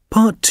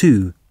 Part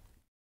 2.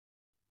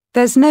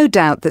 There's no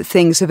doubt that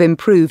things have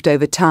improved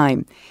over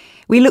time.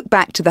 We look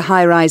back to the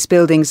high-rise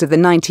buildings of the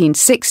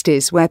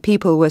 1960s where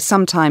people were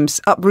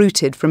sometimes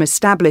uprooted from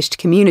established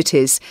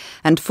communities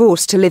and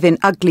forced to live in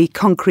ugly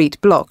concrete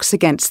blocks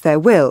against their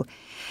will.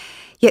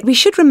 Yet we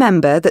should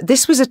remember that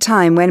this was a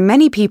time when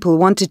many people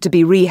wanted to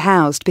be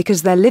rehoused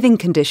because their living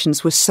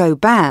conditions were so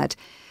bad.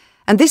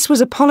 And this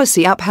was a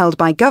policy upheld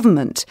by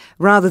government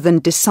rather than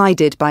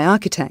decided by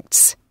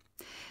architects.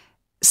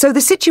 So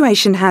the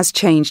situation has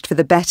changed for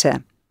the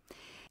better.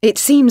 It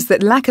seems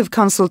that lack of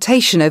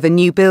consultation over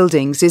new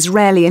buildings is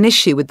rarely an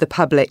issue with the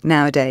public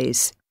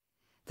nowadays.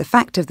 The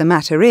fact of the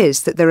matter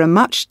is that there are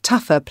much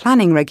tougher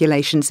planning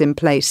regulations in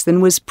place than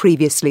was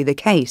previously the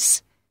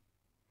case.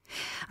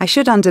 I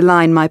should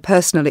underline my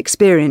personal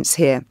experience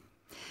here.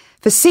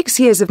 For 6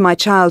 years of my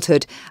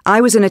childhood,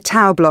 I was in a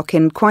tower block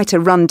in quite a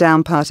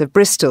run-down part of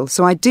Bristol,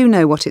 so I do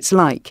know what it's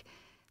like.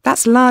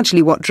 That's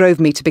largely what drove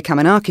me to become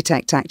an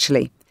architect,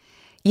 actually.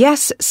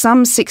 Yes,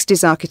 some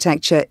 60s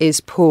architecture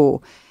is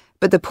poor,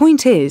 but the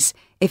point is,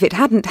 if it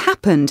hadn't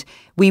happened,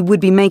 we would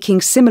be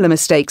making similar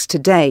mistakes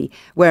today,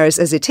 whereas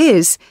as it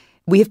is,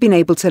 we have been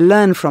able to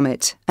learn from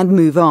it and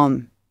move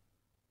on.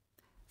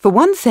 For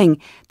one thing,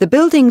 the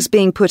buildings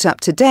being put up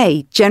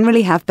today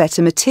generally have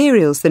better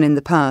materials than in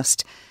the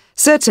past,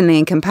 certainly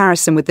in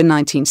comparison with the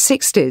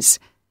 1960s.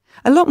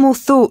 A lot more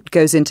thought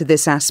goes into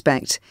this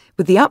aspect,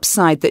 with the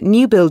upside that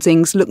new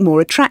buildings look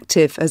more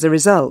attractive as a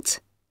result.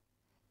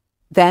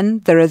 Then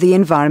there are the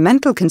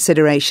environmental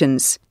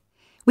considerations.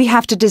 We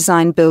have to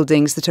design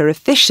buildings that are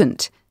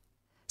efficient.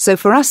 So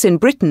for us in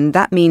Britain,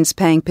 that means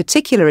paying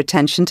particular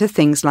attention to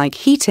things like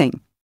heating.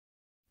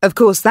 Of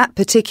course, that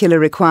particular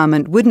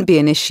requirement wouldn't be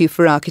an issue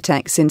for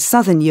architects in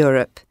southern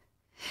Europe.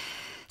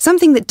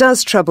 Something that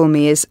does trouble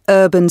me is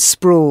urban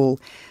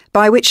sprawl,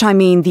 by which I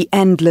mean the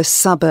endless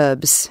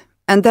suburbs,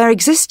 and their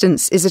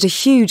existence is at a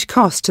huge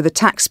cost to the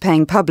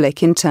tax-paying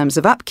public in terms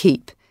of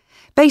upkeep.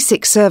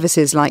 Basic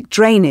services like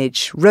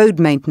drainage, road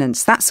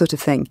maintenance, that sort of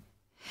thing.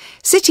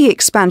 City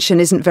expansion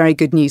isn't very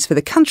good news for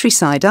the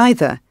countryside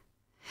either.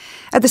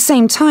 At the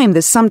same time,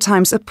 there's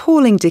sometimes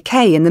appalling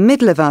decay in the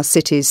middle of our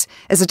cities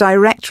as a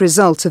direct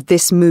result of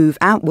this move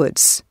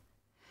outwards.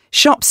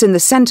 Shops in the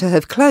centre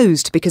have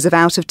closed because of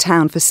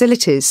out-of-town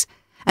facilities,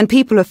 and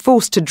people are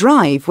forced to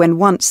drive when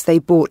once they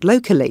bought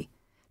locally.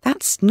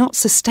 That's not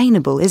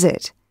sustainable, is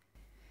it?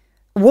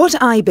 What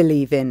I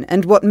believe in,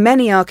 and what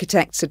many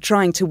architects are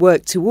trying to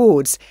work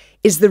towards,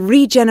 is the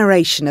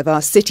regeneration of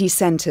our city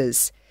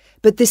centres.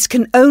 But this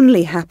can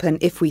only happen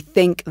if we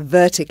think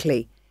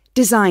vertically.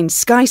 Design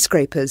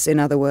skyscrapers, in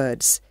other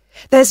words.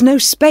 There's no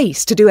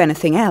space to do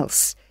anything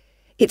else.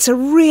 It's a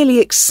really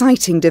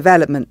exciting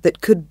development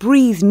that could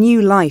breathe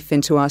new life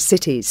into our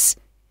cities.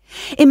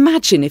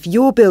 Imagine if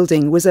your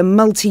building was a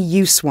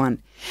multi-use one,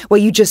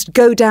 where you just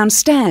go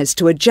downstairs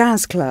to a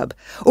jazz club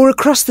or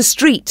across the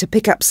street to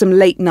pick up some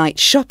late-night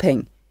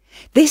shopping.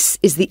 This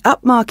is the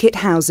upmarket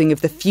housing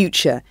of the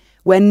future,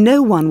 where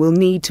no one will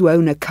need to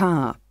own a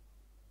car.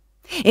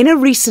 In a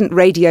recent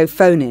radio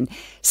phone-in,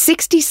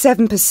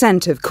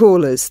 67% of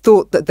callers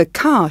thought that the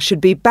car should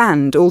be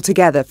banned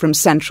altogether from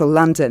central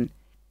London.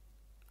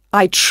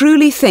 I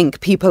truly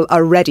think people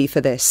are ready for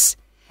this.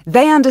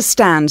 They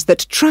understand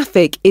that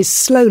traffic is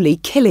slowly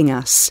killing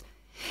us.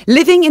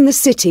 Living in the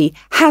city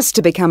has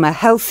to become a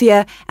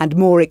healthier and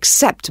more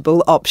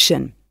acceptable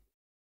option.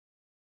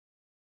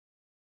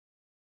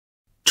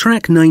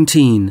 Track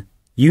 19,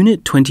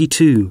 Unit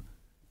 22,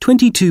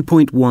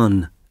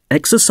 22.1.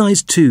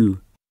 Exercise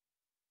 2.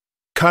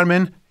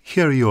 Carmen,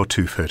 here are your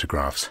 2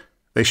 photographs.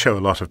 They show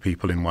a lot of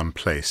people in one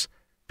place.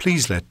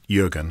 Please let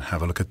Jürgen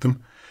have a look at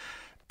them.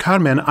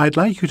 Carmen, I'd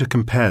like you to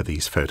compare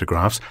these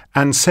photographs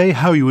and say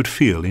how you would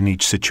feel in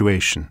each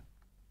situation.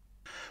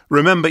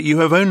 Remember, you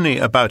have only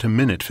about a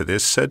minute for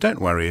this, so don't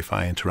worry if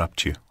I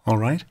interrupt you, all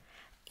right?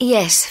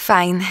 Yes,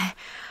 fine.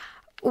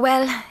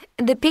 Well,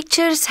 the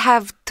pictures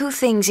have 2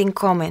 things in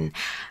common.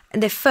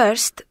 The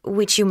first,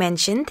 which you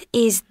mentioned,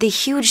 is the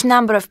huge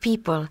number of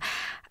people.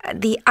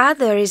 The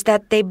other is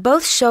that they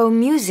both show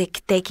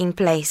music taking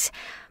place.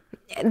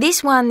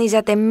 This one is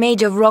at a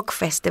major rock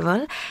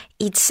festival.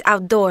 It's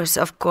outdoors,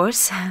 of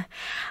course.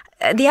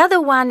 The other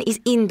one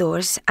is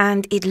indoors,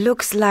 and it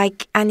looks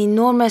like an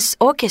enormous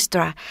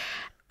orchestra.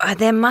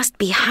 There must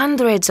be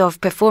hundreds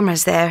of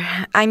performers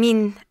there. I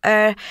mean,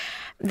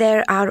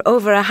 there are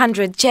over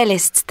 100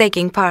 cellists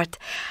taking part.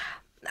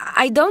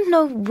 I don't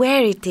know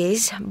where it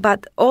is,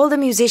 but all the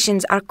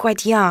musicians are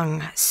quite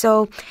young,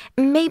 so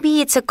maybe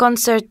it's a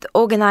concert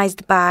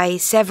organized by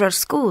several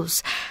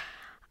schools.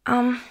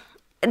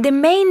 The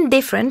main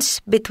difference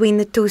between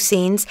the 2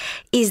 scenes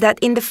is that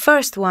in the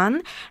first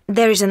one,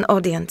 there is an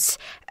audience.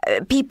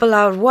 People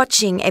are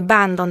watching a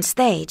band on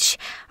stage,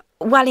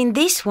 while in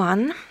this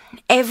one,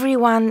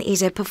 everyone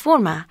is a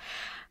performer.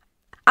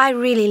 I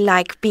really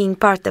like being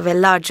part of a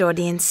large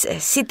audience,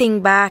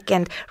 sitting back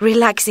and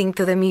relaxing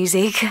to the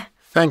music.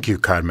 Thank you,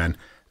 Carmen.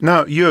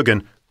 Now,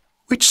 Jürgen,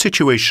 which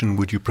situation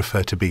would you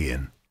prefer to be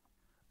in?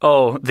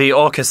 Oh, the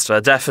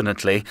orchestra,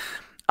 definitely.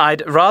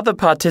 I'd rather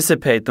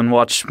participate than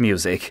watch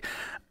music.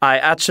 I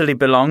actually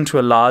belong to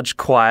a large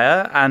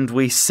choir, and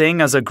we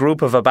sing as a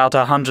group of about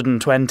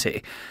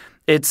 120.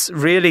 It's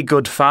really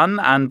good fun,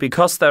 and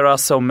because there are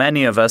so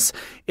many of us,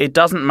 it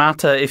doesn't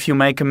matter if you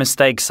make a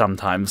mistake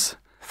sometimes.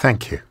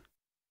 Thank you.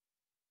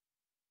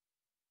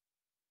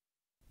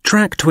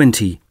 Track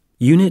 20,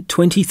 Unit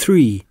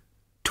 23,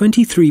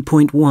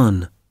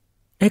 23.1.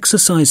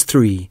 Exercise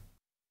 3.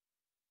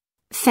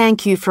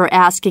 Thank you for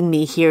asking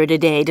me here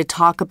today to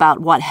talk about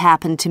what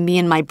happened to me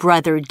and my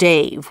brother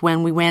Dave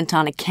when we went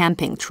on a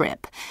camping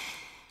trip.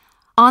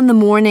 On the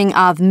morning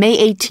of May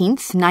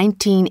 18th,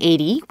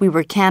 1980, we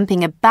were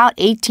camping about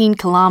 18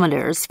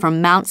 kilometers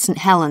from Mount St.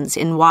 Helens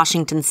in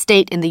Washington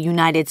State in the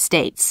United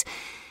States.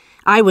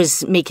 I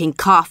was making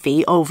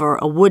coffee over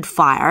a wood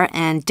fire,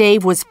 and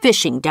Dave was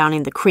fishing down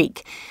in the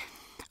creek.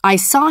 I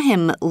saw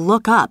him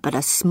look up at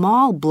a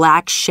small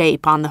black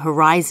shape on the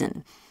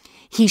horizon.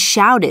 He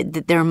shouted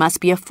that there must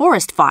be a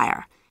forest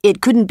fire. It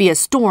couldn't be a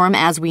storm,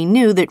 as we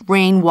knew that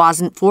rain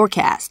wasn't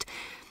forecast.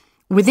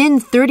 Within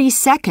 30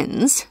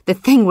 seconds, the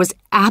thing was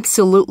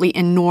absolutely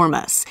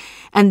enormous,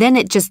 and then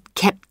it just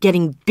kept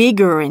getting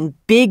bigger and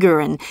bigger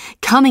and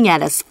coming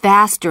at us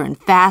faster and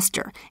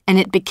faster, and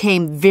it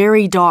became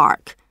very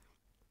dark.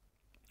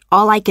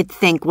 All I could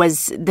think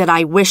was that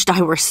I wished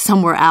I were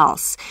somewhere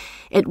else.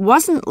 It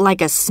wasn't like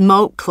a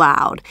smoke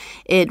cloud.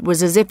 It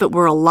was as if it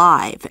were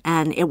alive,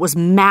 and it was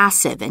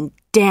massive and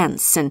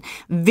dense and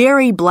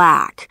very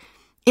black.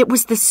 It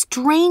was the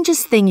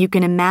strangest thing you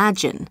can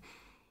imagine.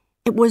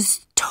 It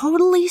was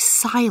totally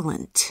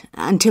silent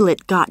until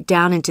it got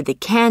down into the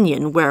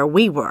canyon where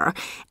we were,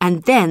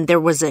 and then there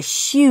was a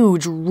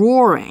huge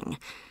roaring.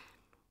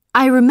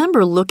 I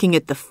remember looking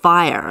at the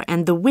fire,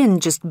 and the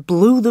wind just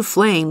blew the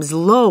flames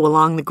low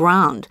along the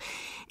ground,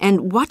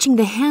 and watching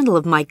the handle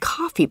of my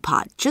coffee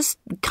pot just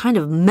kind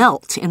of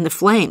melt in the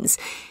flames.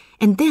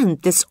 And then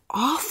this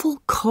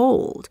awful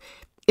cold.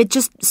 It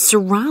just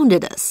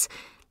surrounded us.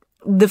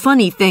 The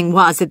funny thing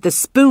was that the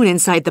spoon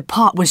inside the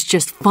pot was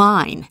just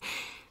fine.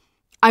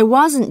 I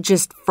wasn't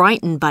just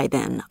frightened by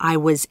then. I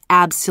was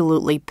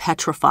absolutely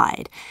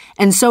petrified.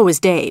 And so was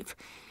Dave.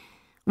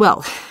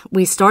 Well,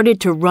 we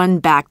started to run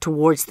back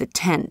towards the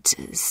tent.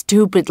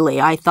 Stupidly,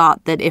 I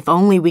thought that if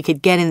only we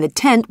could get in the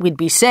tent, we'd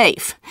be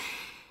safe.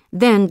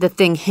 Then the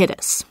thing hit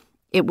us.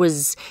 It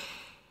was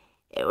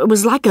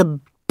like a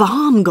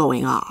bomb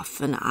going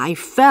off, and I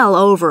fell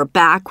over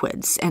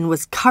backwards and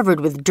was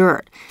covered with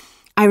dirt.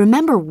 I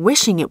remember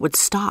wishing it would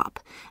stop,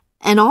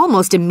 and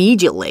almost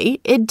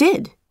immediately it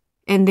did.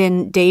 And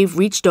then Dave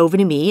reached over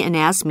to me and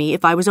asked me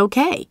if I was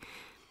okay.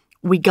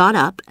 We got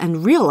up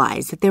and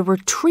realized that there were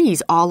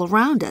trees all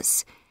around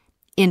us.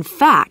 In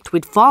fact,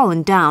 we'd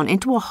fallen down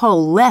into a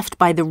hole left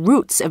by the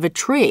roots of a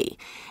tree,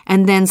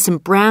 and then some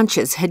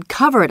branches had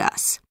covered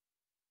us.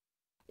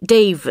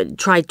 Dave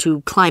tried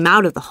to climb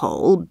out of the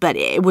hole, but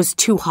it was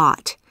too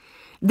hot.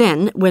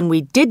 Then, when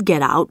we did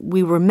get out,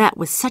 we were met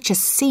with such a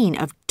scene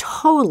of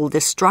total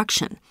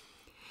destruction.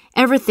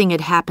 Everything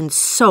had happened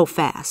so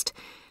fast.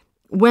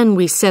 When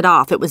we set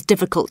off, it was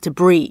difficult to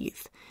breathe,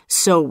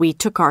 so we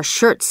took our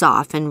shirts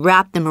off and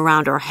wrapped them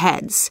around our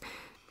heads.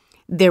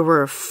 There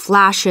were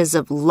flashes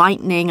of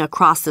lightning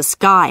across the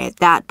sky at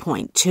that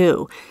point,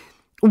 too.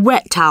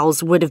 Wet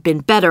towels would have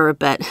been better,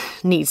 but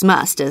needs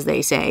must, as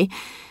they say.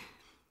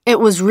 It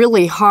was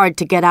really hard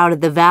to get out of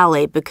the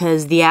valley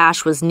because the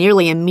ash was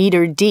nearly a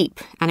meter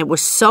deep, and it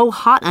was so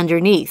hot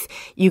underneath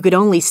you could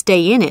only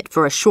stay in it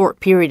for a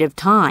short period of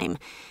time.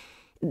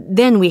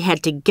 Then we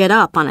had to get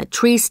up on a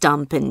tree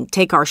stump and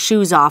take our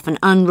shoes off and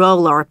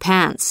unroll our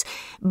pants.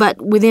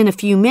 But within a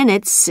few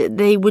minutes,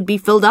 they would be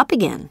filled up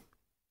again.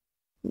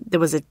 There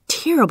was a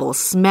terrible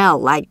smell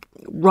like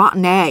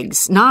rotten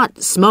eggs,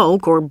 not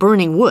smoke or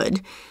burning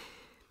wood.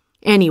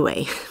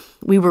 Anyway,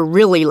 we were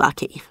really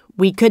lucky.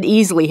 We could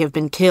easily have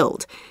been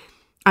killed.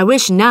 I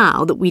wish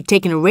now that we'd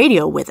taken a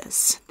radio with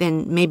us.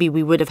 Then maybe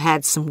we would have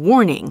had some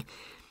warning.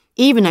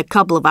 Even a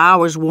couple of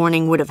hours'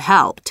 warning would have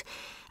helped.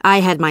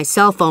 I had my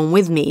cell phone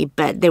with me,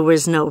 but there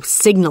was no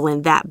signal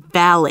in that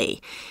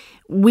valley.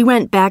 We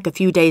went back a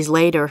few days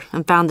later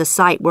and found the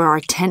site where our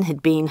tent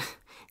had been.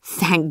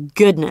 Thank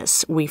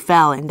goodness we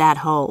fell in that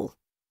hole.